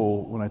 years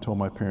old when I told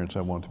my parents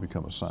I wanted to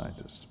become a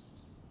scientist.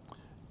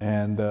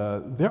 And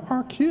there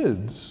are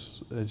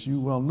kids, as you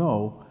well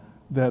know,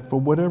 that for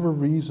whatever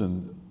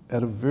reason,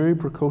 at a very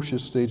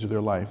precocious stage of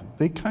their life,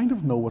 they kind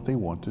of know what they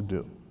want to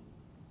do.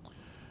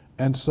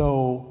 And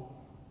so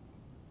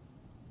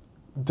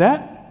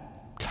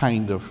that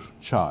kind of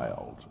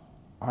child,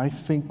 I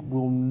think,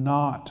 will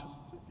not,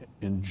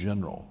 in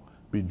general,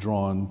 be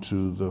drawn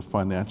to the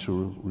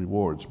financial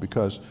rewards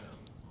because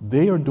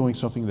they are doing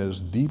something that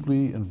is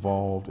deeply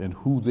involved in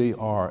who they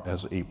are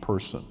as a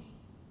person.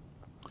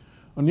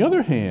 On the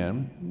other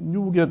hand, you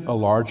will get a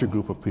larger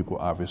group of people,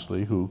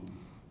 obviously, who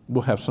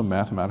will have some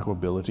mathematical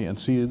ability and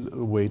see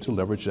a way to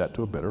leverage that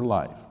to a better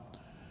life.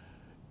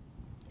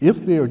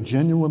 If they are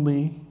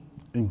genuinely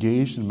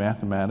engaged in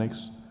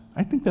mathematics,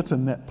 I think that's a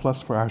net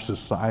plus for our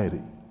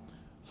society.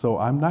 So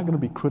I'm not going to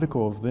be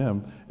critical of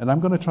them, and I'm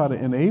going to try to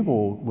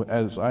enable,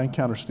 as I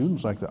encounter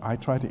students like that, I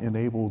try to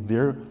enable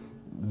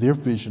their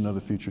vision of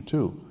the future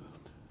too.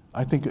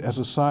 I think as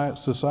a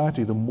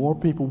society, the more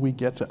people we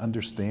get to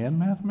understand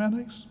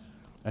mathematics,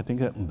 I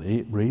think that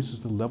raises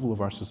the level of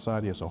our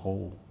society as a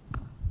whole.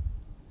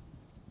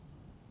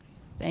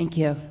 Thank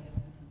you.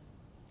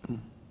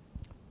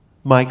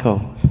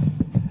 Michael.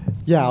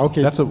 Yeah,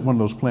 okay. That's one of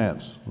those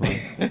plants.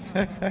 Right?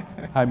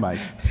 Hi, Mike.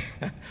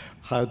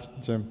 Hi,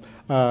 Jim.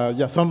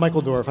 Yeah, so I'm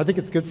Michael Dorff. I think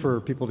it's good for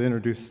people to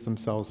introduce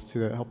themselves too.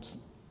 That helps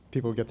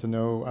people get to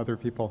know other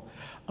people.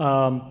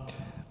 I'm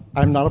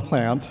not a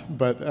plant,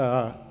 but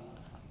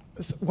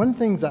one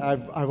thing that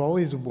I've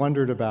always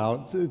wondered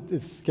about,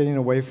 it's getting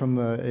away from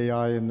the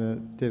AI and the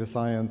data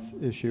science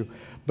issue,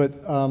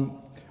 but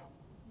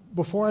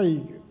before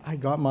I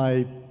got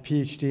my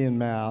PhD in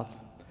math,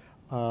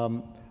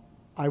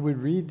 I would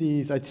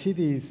read I'd see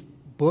these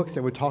books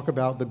that would talk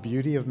about the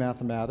beauty of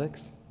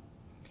mathematics,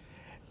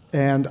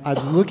 and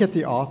I'd look at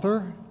the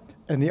author,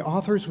 and the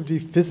authors would be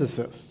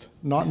physicists,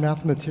 not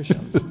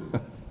mathematicians.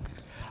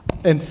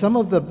 And some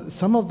of the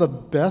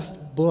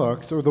best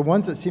books, or the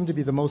ones that seem to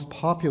be the most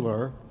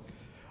popular,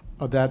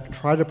 that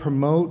try to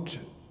promote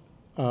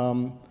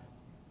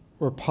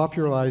or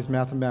popularize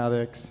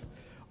mathematics,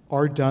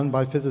 are done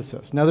by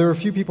physicists. Now, there are a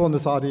few people in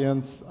this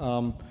audience.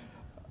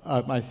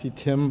 I see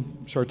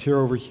Tim Chartier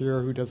over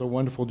here, who does a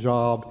wonderful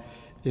job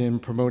in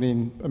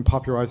promoting and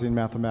popularizing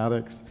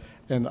mathematics.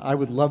 And I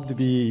would love to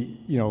be,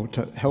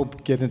 to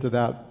help get into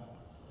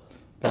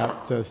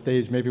that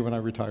stage, maybe when I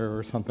retire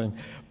or something.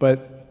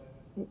 But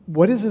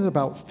what is it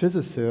about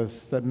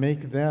physicists that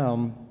make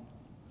them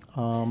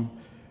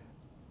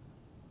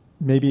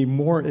maybe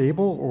more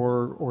able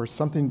or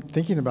something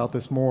thinking about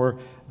this more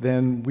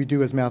than we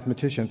do as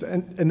mathematicians?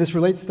 And this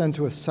relates then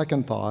to a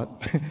second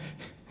thought,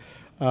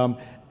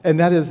 and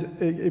that is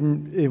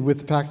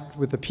with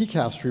the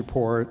PCAST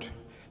report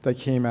that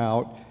came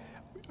out.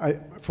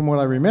 From what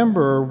I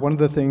remember, one of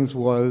the things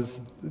was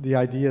the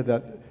idea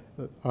that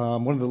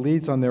one of the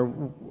leads on there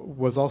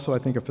was also, I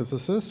think, a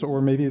physicist,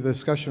 or maybe the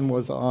discussion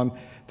was on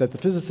that the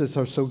physicists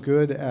are so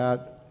good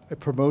at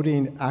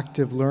promoting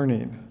active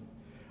learning,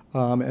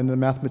 and the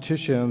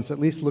mathematicians, at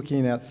least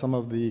looking at some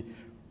of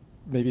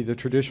maybe the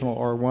traditional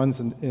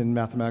R1s in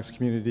mathematics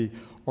community,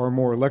 are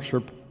more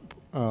lecture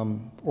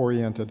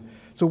oriented.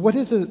 So what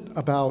is it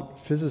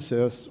about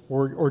physicists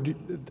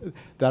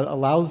that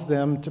allows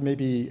them to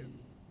maybe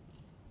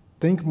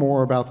think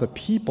more about the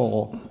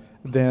people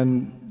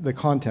than the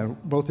content,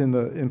 both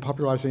in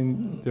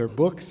popularizing their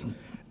books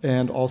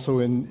and also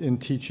in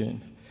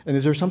teaching? And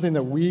is there something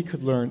that we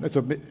could learn?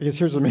 So I guess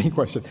here's the main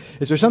question.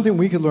 Is there something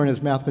we could learn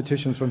as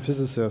mathematicians from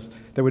physicists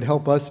that would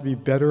help us be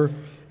better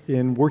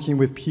in working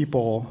with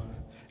people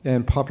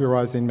and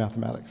popularizing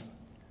mathematics?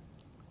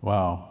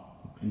 Wow.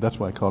 That's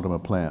why I called him a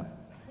plant.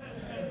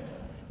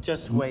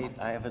 Just wait,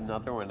 I have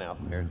another one out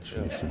there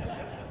too.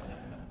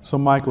 So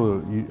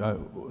Michael,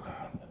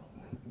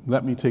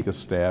 let me take a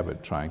stab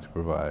at trying to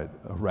provide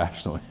a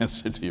rational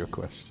answer to your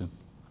question.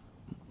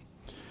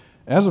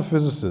 As a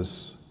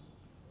physicist,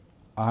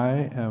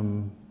 I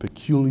am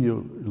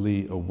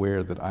peculiarly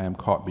aware that I am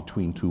caught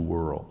between two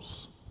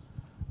worlds.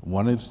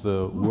 One is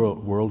the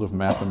world of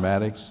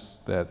mathematics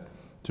that,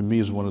 to me,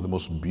 is one of the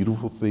most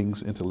beautiful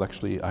things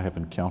intellectually I have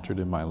encountered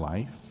in my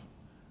life,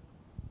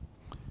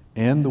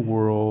 and the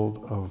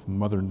world of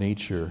Mother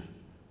Nature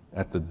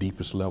at the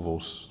deepest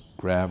levels: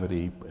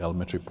 gravity,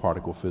 elementary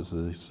particle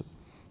physics,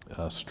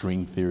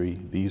 string theory.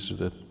 These are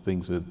the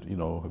things that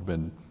have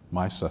been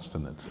my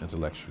sustenance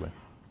intellectually.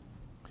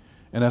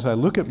 And as I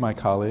look at my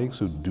colleagues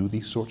who do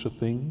these sorts of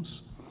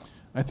things,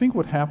 I think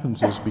what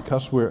happens is,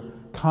 because we're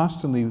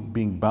constantly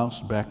being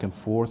bounced back and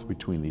forth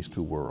between these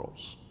two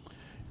worlds,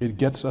 it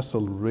gets us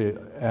to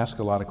ask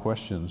a lot of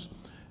questions.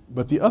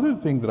 But the other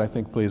thing that I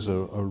think plays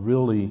a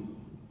really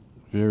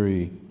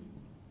very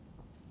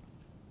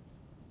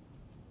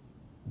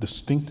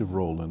distinctive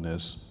role in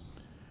this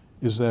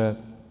is that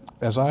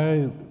as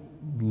I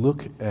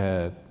look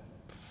at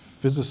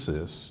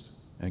physicists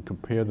and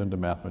compare them to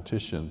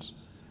mathematicians,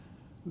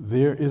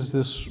 there is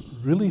this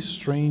really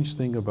strange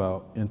thing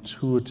about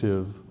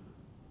intuitive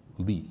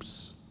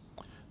leaps.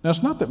 Now,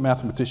 it's not that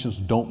mathematicians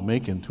don't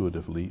make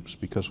intuitive leaps,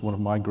 because one of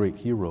my great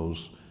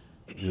heroes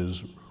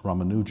is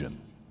Ramanujan,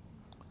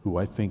 who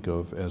I think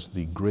of as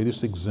the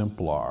greatest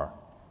exemplar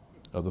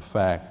of the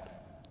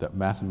fact that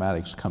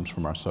mathematics comes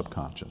from our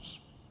subconscious.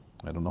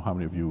 I don't know how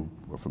many of you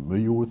are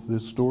familiar with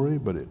this story,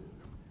 but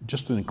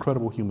just an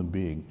incredible human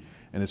being.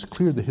 And it's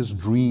clear that his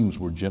dreams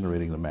were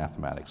generating the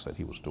mathematics that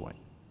he was doing.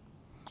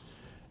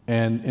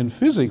 And in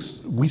physics,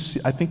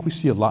 I think we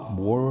see a lot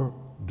more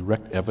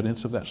direct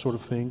evidence of that sort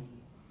of thing.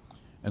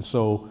 And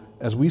so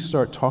as we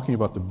start talking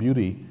about the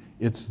beauty,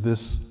 it's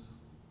this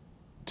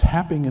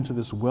tapping into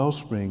this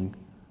wellspring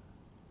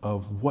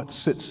of what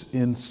sits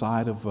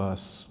inside of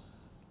us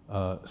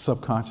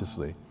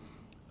subconsciously.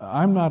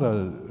 I'm not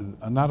a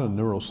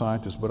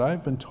neuroscientist, but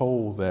I've been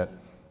told that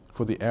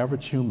for the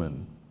average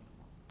human,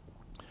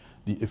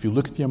 if you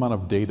look at the amount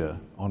of data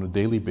on a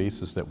daily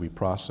basis that we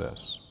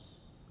process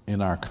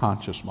in our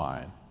conscious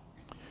mind,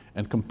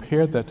 and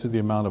compare that to the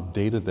amount of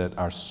data that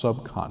our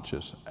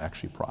subconscious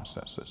actually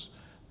processes,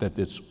 that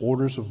it's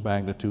orders of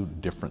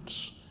magnitude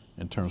difference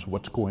in terms of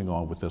what's going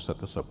on with us at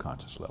the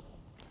subconscious level.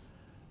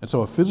 And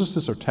so if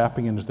physicists are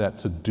tapping into that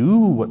to do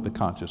what the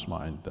conscious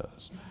mind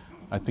does,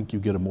 I think you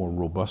get a more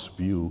robust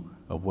view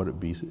of what it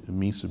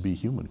means to be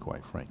human,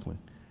 quite frankly.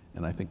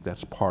 And I think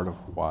that's part of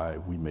why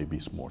we may be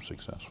more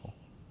successful.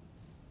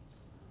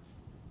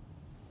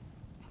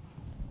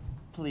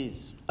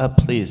 Please,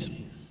 please.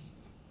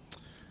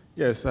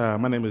 Yes,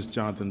 my name is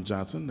Jonathan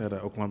Johnson at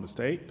Oklahoma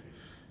State.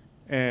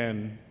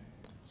 And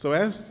so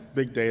as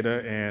big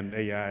data and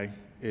AI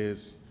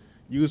is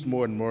used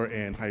more and more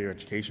in higher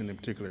education, in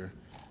particular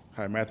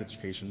higher math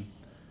education,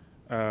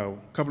 a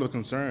couple of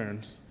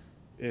concerns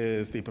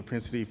is the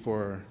propensity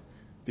for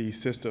these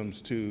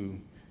systems to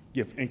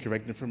give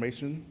incorrect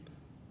information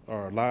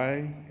or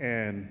lie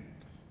and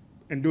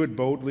do it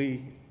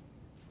boldly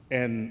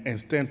and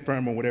stand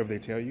firm on whatever they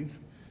tell you,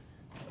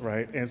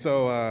 right? And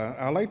so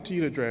I'd like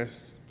you to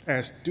address,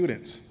 as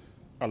students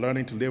are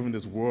learning to live in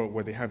this world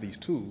where they have these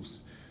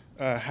tools,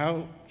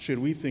 how should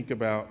we think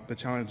about the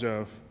challenge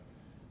of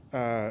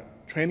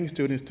training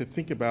students to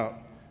think about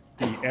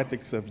the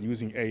ethics of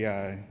using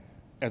AI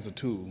as a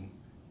tool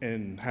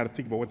and how to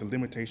think about what the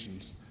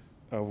limitations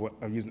of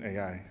using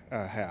AI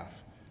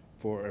have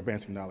for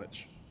advancing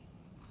knowledge?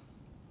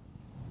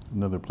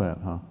 Another plant,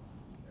 huh?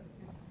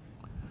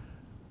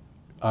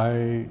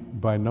 I,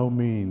 by no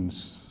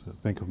means,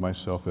 think of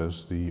myself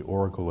as the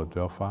Oracle of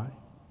Delphi,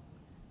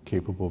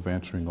 capable of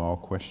answering all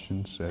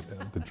questions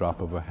at the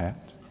drop of a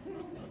hat.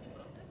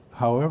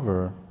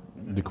 However,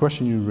 the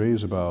question you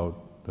raise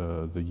about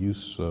the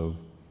use of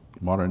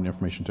modern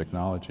information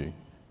technology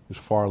is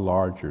far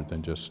larger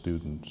than just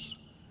students.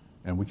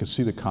 And we can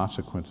see the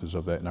consequences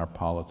of that in our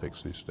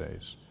politics these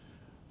days.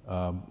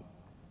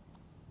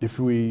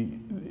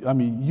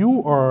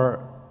 You are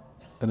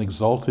an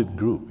exalted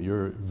group.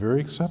 You're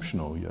very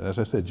exceptional. As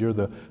I said, you're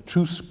the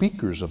true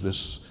speakers of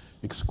this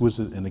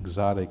exquisite and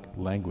exotic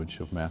language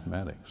of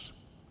mathematics.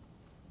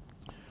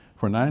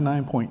 For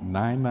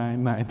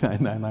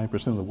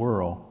 99.99999% of the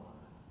world,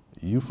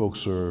 you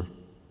folks are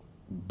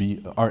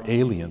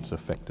aliens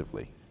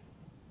effectively.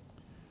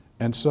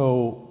 And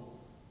so,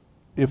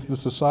 if the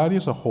society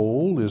as a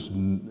whole is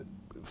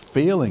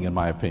failing, in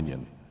my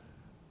opinion,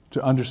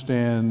 to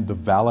understand the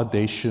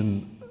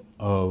validation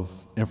of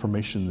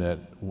information that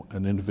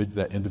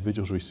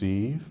individuals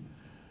receive,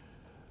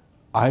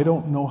 I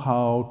don't know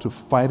how to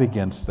fight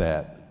against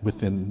that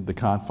within the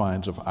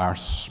confines of our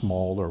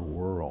smaller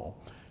world.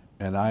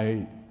 And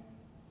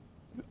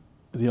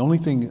the only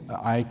thing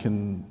I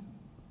can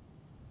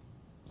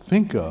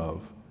think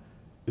of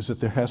is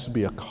that there has to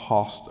be a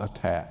cost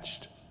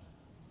attached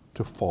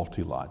to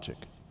faulty logic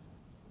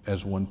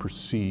as one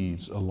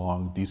proceeds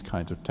along these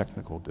kinds of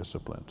technical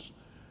disciplines.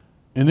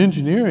 In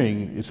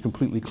engineering, it's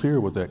completely clear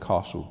what that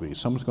cost will be.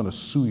 Someone's going to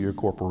sue your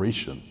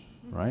corporation,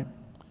 right?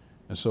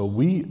 And so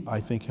we, I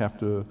think, have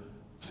to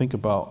think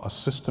about a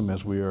system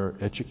as we are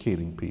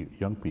educating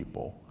young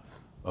people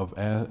of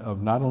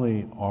not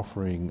only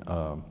offering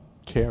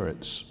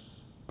carrots,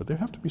 but there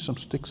have to be some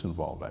sticks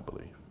involved, I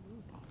believe.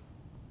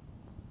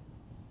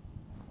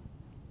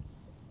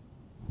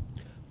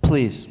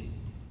 Please.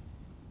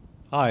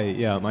 Hi,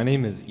 yeah, my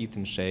name is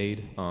Ethan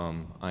Shade.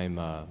 I'm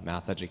a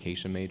math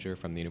education major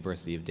from the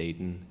University of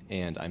Dayton,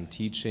 and I'm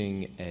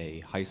teaching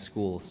a high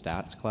school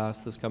stats class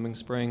this coming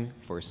spring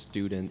for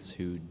students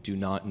who do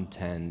not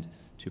intend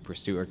to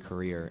pursue a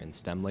career in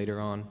STEM later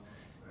on.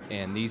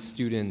 And these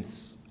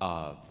students,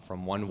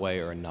 from one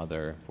way or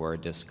another, were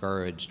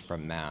discouraged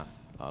from math,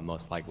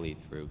 most likely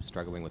through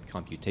struggling with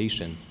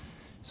computation.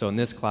 So in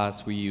this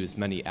class, we use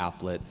many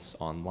applets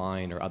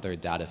online or other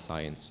data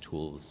science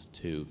tools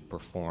to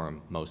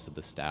perform most of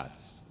the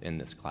stats in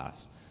this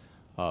class.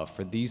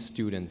 For these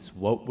students,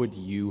 what would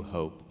you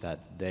hope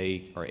that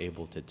they are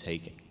able to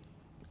take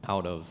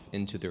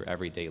into their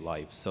everyday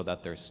life so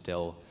that they're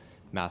still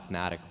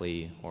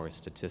mathematically or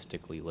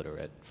statistically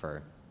literate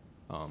for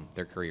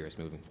their careers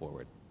moving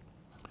forward?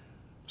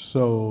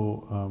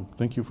 So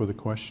thank you for the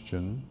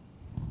question.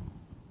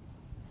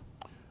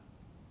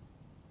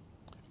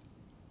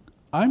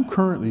 I'm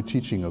currently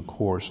teaching a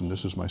course, and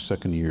this is my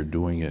second year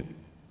doing it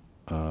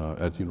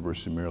at the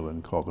University of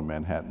Maryland, called the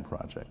Manhattan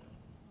Project.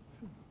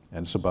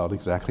 And it's about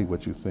exactly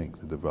what you think,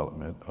 the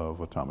development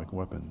of atomic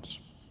weapons.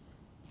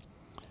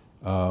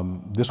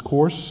 This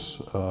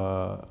course,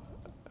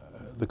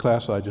 the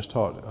class I just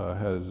taught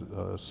has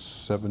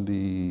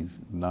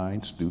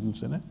 79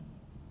 students in it.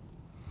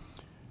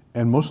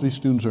 And most of these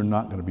students are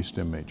not going to be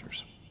STEM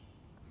majors.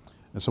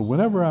 And so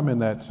whenever I'm in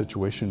that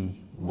situation,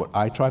 what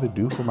I try to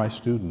do for my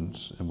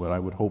students, and what I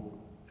would hope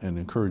and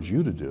encourage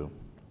you to do,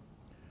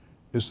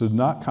 is to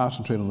not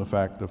concentrate on the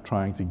fact of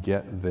trying to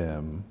get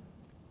them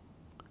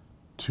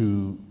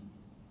to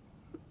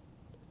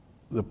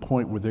the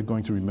point where they're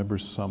going to remember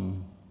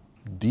some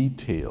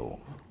detail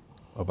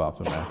about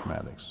the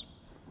mathematics.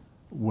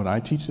 When I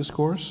teach this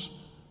course,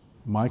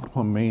 my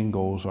main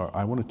goals are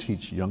I want to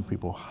teach young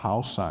people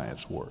how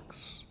science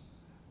works,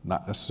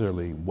 not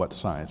necessarily what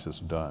science has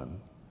done.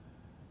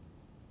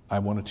 I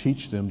want to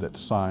teach them that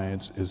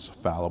science is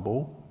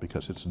fallible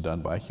because it's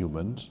done by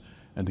humans,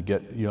 and to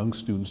get young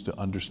students to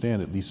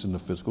understand, at least in the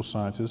physical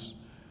sciences,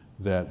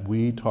 that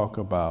we talk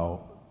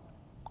about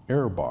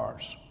error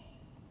bars,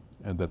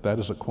 and that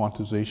is a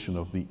quantization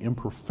of the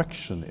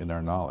imperfection in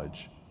our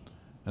knowledge,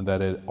 and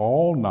that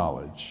all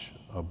knowledge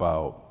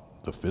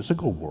about the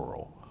physical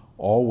world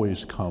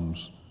always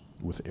comes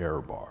with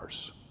error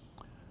bars.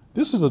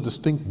 This is a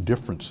distinct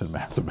difference in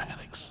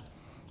mathematics.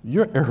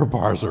 Your error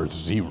bars are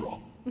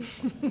 0.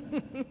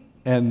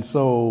 And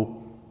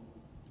so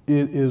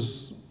it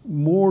is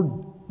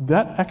more,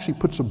 that actually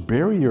puts a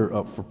barrier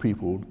up for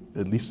people,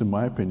 at least in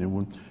my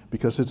opinion,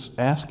 because it's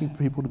asking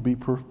people to be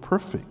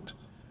perfect.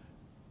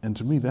 And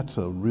to me, that's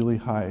a really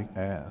high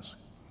ask.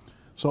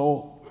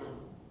 So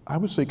I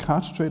would say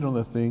concentrate on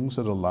the things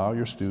that allow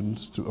your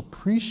students to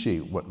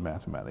appreciate what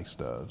mathematics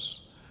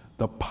does,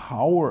 the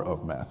power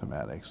of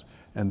mathematics,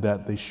 and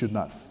that they should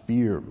not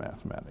fear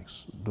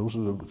mathematics. Those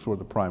are sort of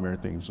the primary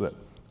things that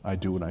I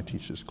do when I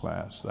teach this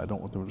class. I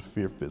don't want them to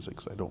fear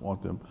physics. I don't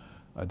want them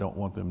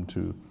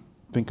to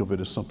think of it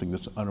as something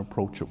that's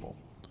unapproachable.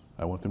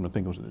 I want them to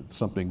think of it as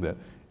something that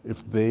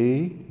if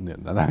they, and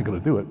they're not going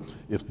to do it,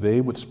 if they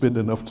would spend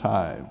enough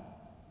time,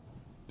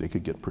 they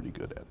could get pretty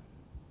good at it.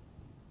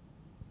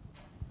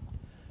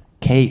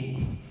 Kate.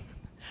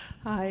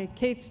 Hi,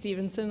 Kate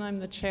Stevenson. I'm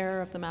the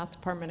chair of the math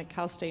department at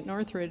Cal State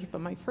Northridge,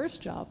 but my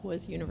first job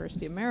was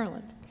University of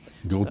Maryland.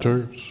 Go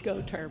Terps.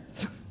 Go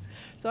Terps.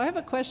 So I have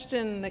a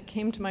question that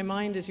came to my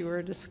mind as you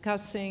were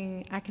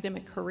discussing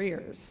academic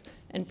careers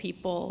and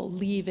people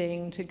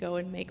leaving to go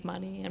and make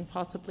money and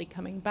possibly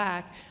coming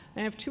back.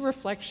 I have 2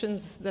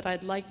 reflections that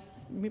I'd like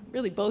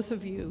really both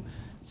of you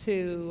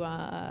to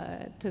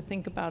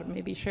think about and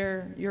maybe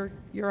share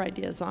your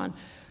ideas on.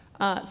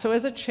 So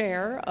as a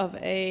chair of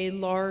a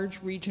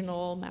large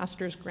regional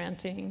master's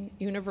granting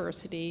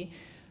university,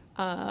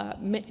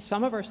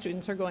 some of our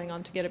students are going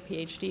on to get a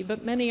PhD,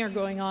 but many are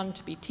going on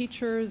to be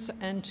teachers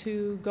and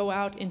to go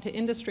out into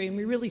industry, and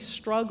we really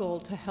struggle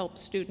to help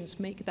students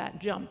make that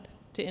jump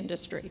to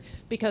industry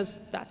because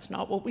that's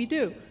not what we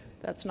do.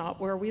 That's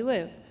not where we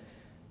live.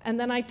 And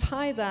then I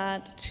tie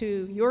that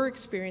to your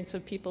experience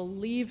of people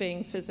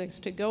leaving physics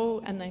to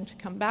go and then to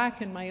come back,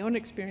 and my own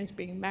experience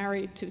being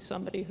married to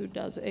somebody who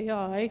does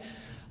AI,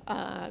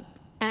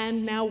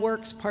 and now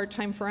works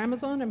part-time for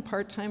Amazon and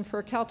part-time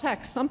for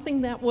Caltech,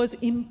 something that was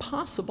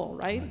impossible,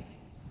 right?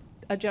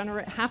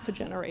 Half a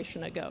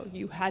generation ago.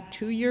 You had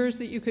 2 years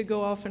that you could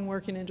go off and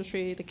work in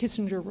industry, the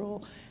Kissinger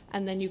rule,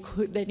 and then you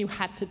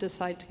had to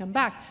decide to come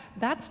back.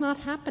 That's not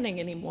happening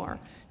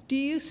anymore. Do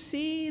you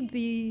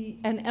see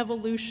an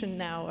evolution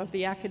now of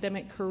the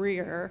academic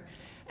career,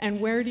 and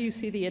where do you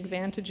see the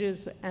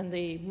advantages and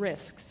the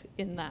risks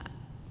in that?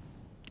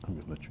 I'm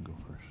going to let you go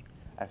first.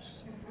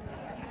 Actually,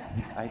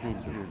 I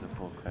didn't hear the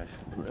full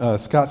question.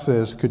 Scott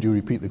says, could you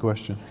repeat the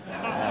question?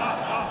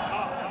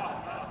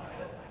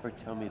 Or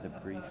tell me the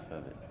brief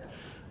of it.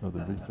 The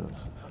brief is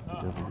the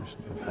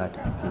evolution of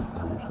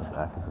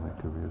academic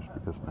careers,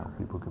 because now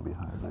people can be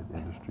hired in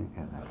industry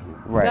and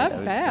academia. Right.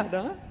 That bad,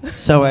 huh?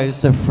 So I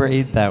was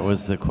afraid that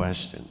was the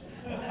question.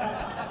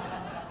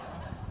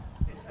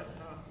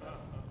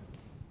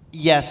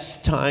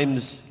 Yes,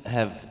 times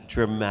have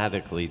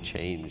dramatically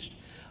changed.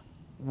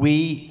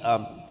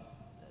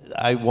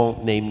 I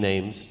won't name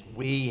names.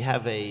 We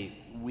have a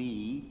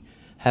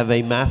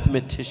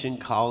mathematician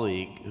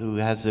colleague who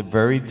has a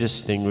very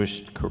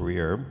distinguished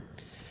career,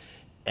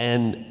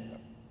 and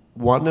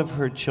one of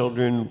her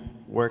children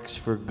works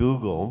for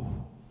Google,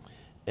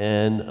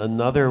 and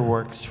another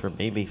works for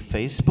maybe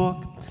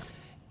Facebook,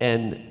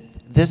 and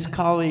this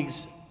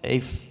colleague's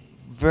a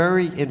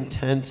very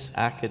intense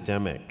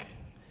academic,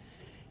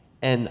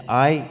 and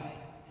I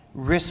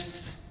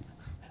risked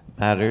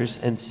matters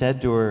and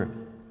said to her,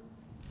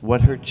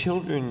 what her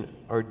children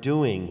are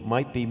doing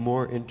might be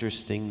more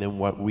interesting than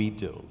what we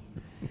do.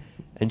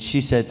 And she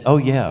said, oh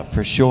yeah,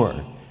 for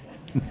sure.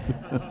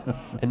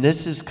 And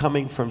this is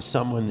coming from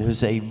someone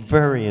who's a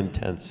very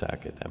intense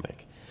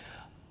academic.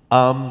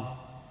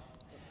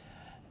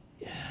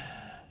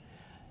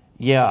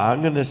 Yeah,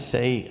 I'm gonna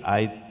say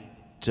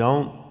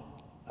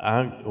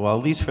well,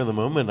 at least for the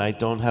moment, I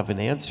don't have an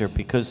answer,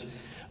 because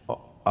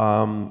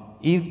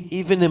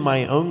even in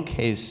my own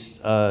case,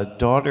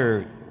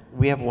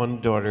 we have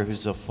one daughter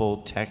who's a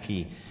full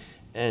techie,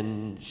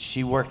 and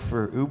she worked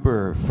for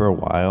Uber for a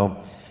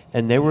while,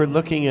 and they were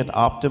looking at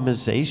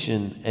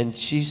optimization, and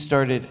she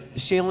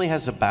only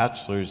has a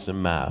bachelor's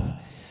in math.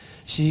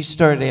 She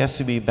started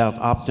asking me about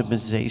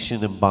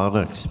optimization in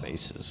Banach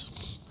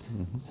spaces.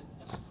 Mm-hmm.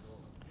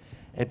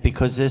 And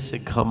because this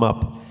had come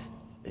up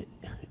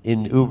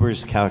in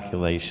Uber's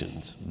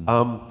calculations.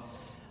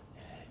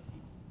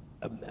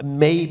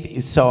 Maybe,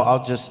 so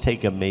I'll just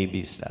take a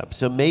maybe step.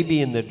 So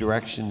maybe in the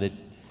direction that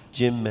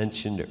Jim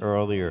mentioned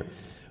earlier,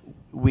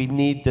 we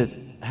need to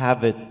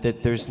have it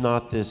that there's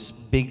not this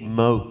big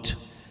moat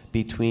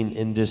between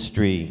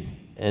industry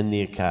and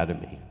the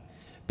academy.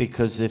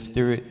 Because if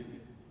there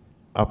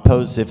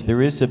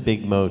is a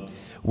big moat,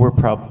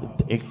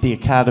 the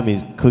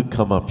academies could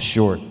come up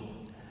short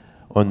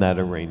on that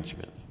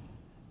arrangement.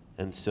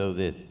 And so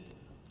that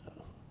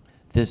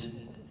this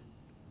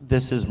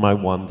is my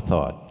one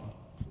thought.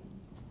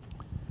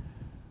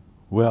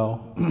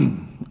 Well,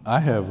 I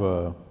have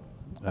a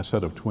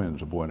set of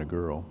twins, a boy and a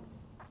girl,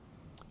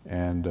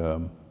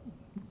 and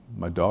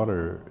my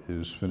daughter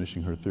is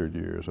finishing her 3rd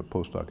year as a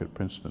postdoc at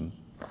Princeton,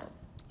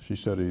 She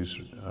studies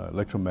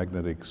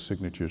electromagnetic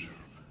signatures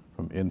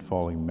from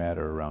infalling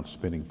matter around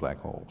spinning black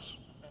holes.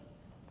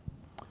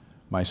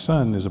 My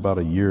son is about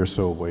a year or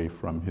so away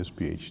from his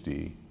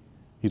PhD.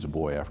 He's a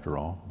boy after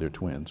all. They're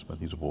twins, but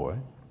he's a boy.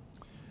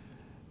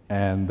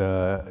 And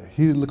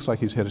he looks like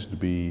he's headed to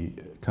be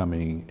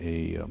becoming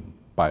a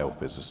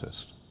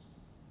biophysicist.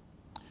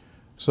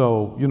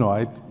 So, you know,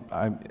 I,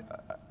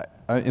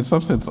 in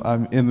some sense,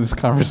 I'm in this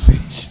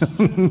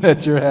conversation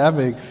that you're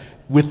having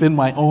within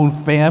my own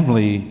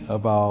family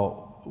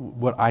about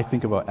what I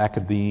think about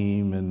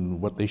academe and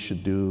what they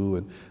should do.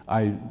 And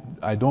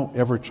I don't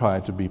ever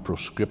try to be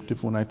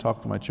prescriptive when I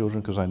talk to my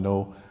children, because I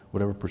know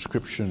whatever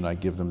prescription I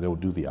give them, they'll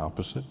do the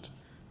opposite.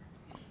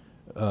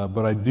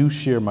 But I do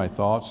share my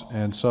thoughts.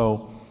 And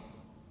so,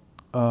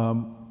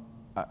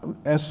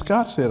 as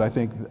Scott said, I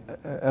think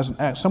as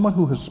someone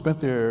who has spent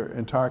their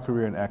entire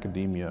career in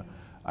academia,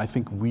 I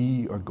think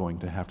we are going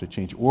to have to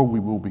change, or we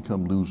will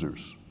become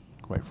losers,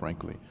 quite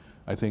frankly.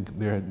 I think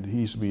there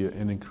needs to be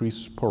an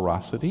increased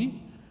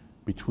porosity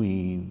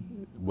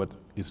between what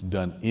is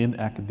done in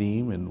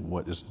academe and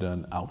what is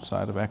done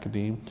outside of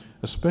academe,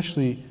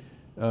 especially,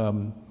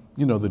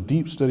 you know, the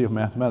deep study of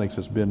mathematics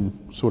has been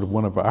sort of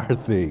one of our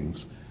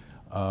things.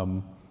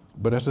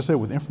 But as I said,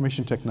 with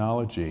information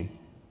technology,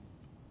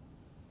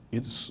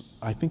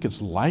 I think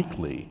it's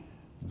likely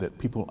that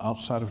people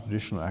outside of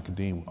traditional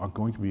academia are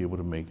going to be able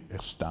to make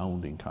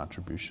astounding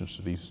contributions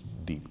to these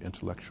deep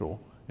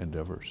intellectual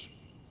endeavors.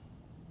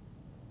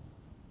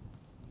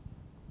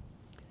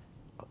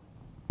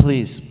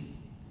 Please.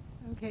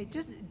 Okay,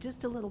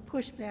 just a little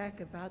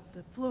pushback about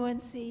the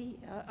fluency,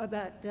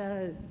 about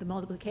the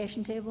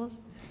multiplication tables.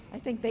 I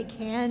think they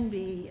can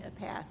be a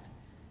path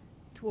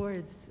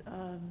towards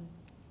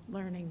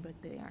learning, but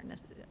they aren't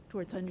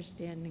towards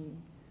understanding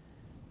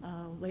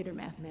later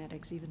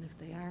mathematics, even if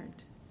they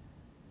aren't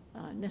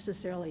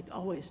necessarily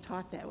always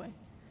taught that way.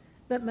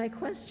 But my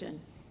question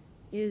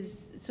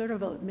is sort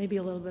of maybe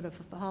a little bit of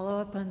a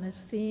follow-up on this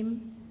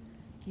theme.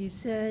 You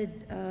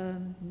said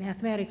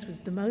mathematics was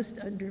the most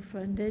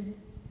underfunded.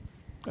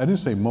 I didn't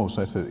say most,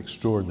 I said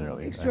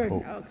extraordinarily.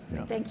 Extraordinary, oh,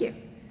 yeah. Thank you.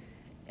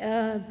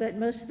 But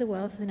most of the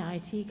wealth in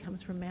IT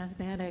comes from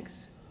mathematics.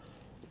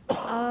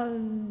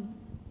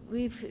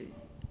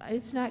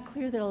 It's not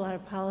clear that a lot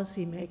of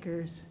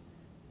policymakers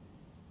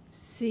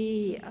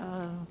see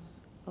a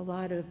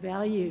lot of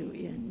value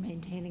in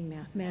maintaining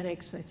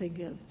mathematics. I think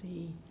of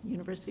the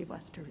University of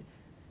West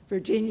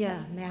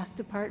Virginia math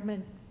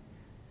department.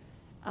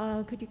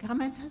 Could you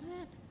comment on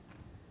that?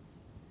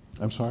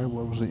 I'm sorry,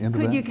 what was the end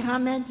of that? Could you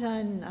comment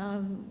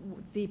on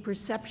the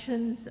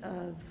perceptions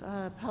of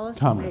policymakers?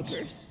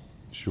 Comments.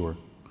 Sure.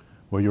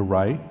 Well, you're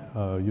right.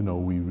 You know,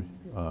 we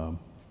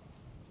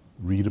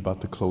read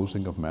about the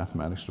closing of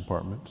mathematics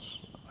departments.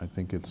 I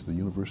think it's the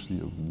University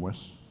of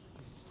West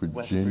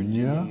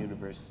Virginia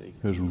University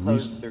has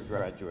closed their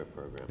graduate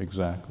program.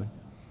 Exactly.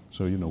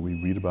 So, you know, we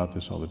read about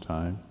this all the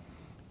time.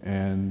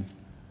 And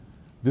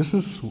this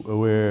is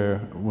where,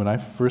 when I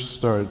first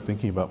started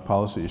thinking about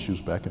policy issues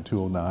back in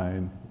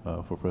 2009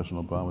 for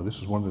President Obama, this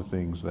is one of the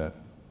things that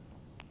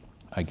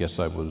I guess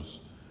I was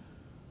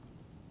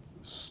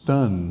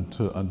stunned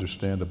to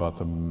understand about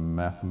the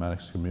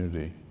mathematics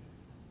community.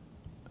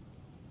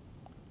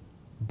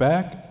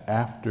 Back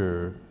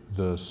after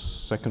the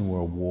Second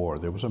World War,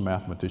 there was a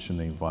mathematician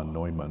named von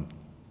Neumann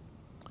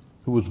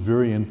who was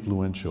very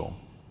influential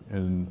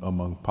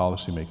among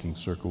policymaking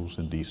circles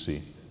in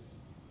DC,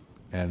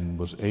 and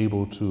was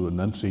able to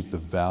enunciate the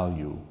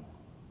value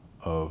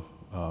of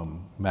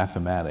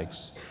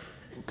mathematics,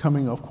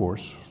 coming, of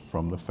course,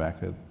 from the fact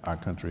that our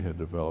country had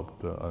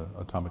developed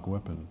atomic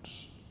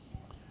weapons.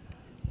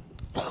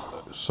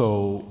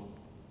 So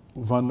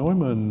von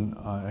Neumann,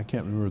 I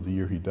can't remember the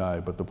year he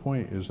died, but the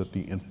point is that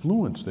the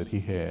influence that he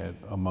had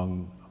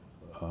among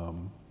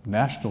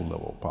national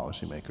level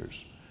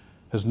policymakers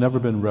has never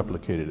been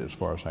replicated as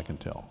far as I can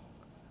tell.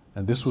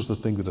 And this was the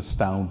thing that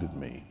astounded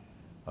me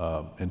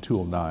in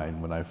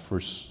 2009 when I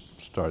first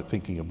started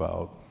thinking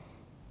about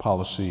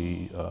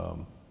policy,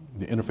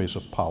 the interface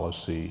of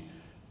policy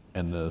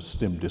and the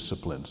STEM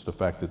disciplines, the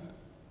fact that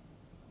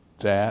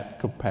that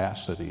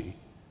capacity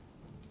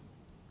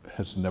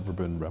has never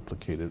been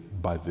replicated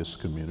by this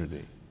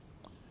community.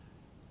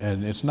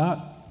 And it's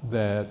not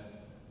that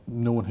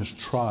no one has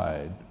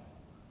tried,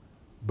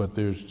 but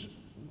there's,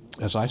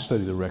 as I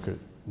study the record,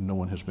 no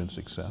one has been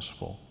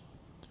successful.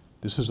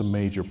 This is a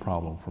major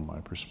problem from my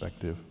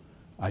perspective.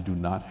 I do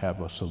not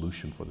have a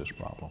solution for this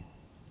problem.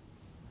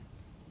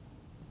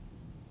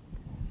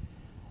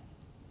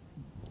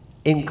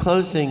 In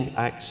closing,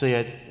 actually,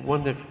 I'd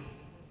like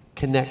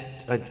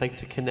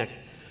to connect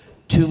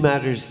two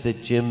matters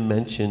that Jim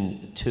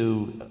mentioned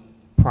to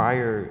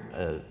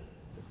prior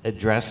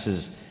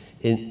addresses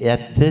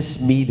at this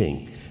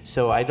meeting.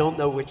 So I don't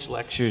know which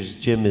lectures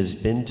Jim has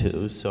been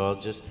to, so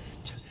I'll just,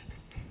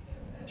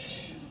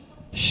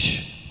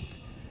 shh.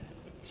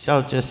 So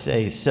I'll just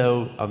say,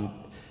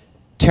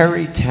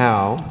 Terry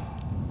Tao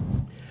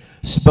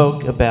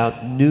spoke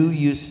about new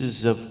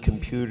uses of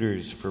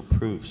computers for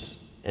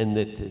proofs, and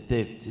that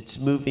it's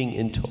moving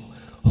into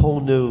whole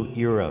new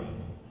era.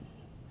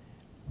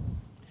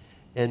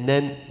 And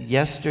then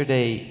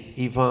yesterday,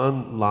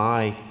 Yvonne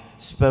Lai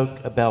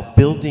spoke about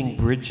building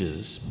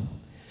bridges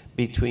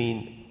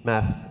between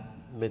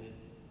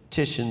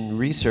mathematician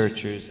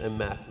researchers and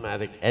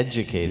mathematic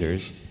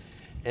educators.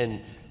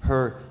 And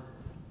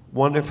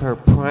one of her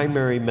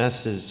primary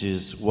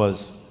messages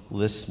was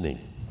listening.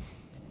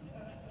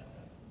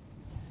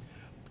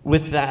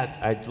 With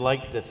that, I'd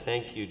like to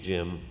thank you,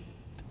 Jim,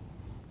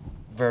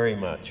 very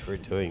much for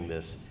doing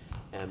this.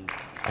 And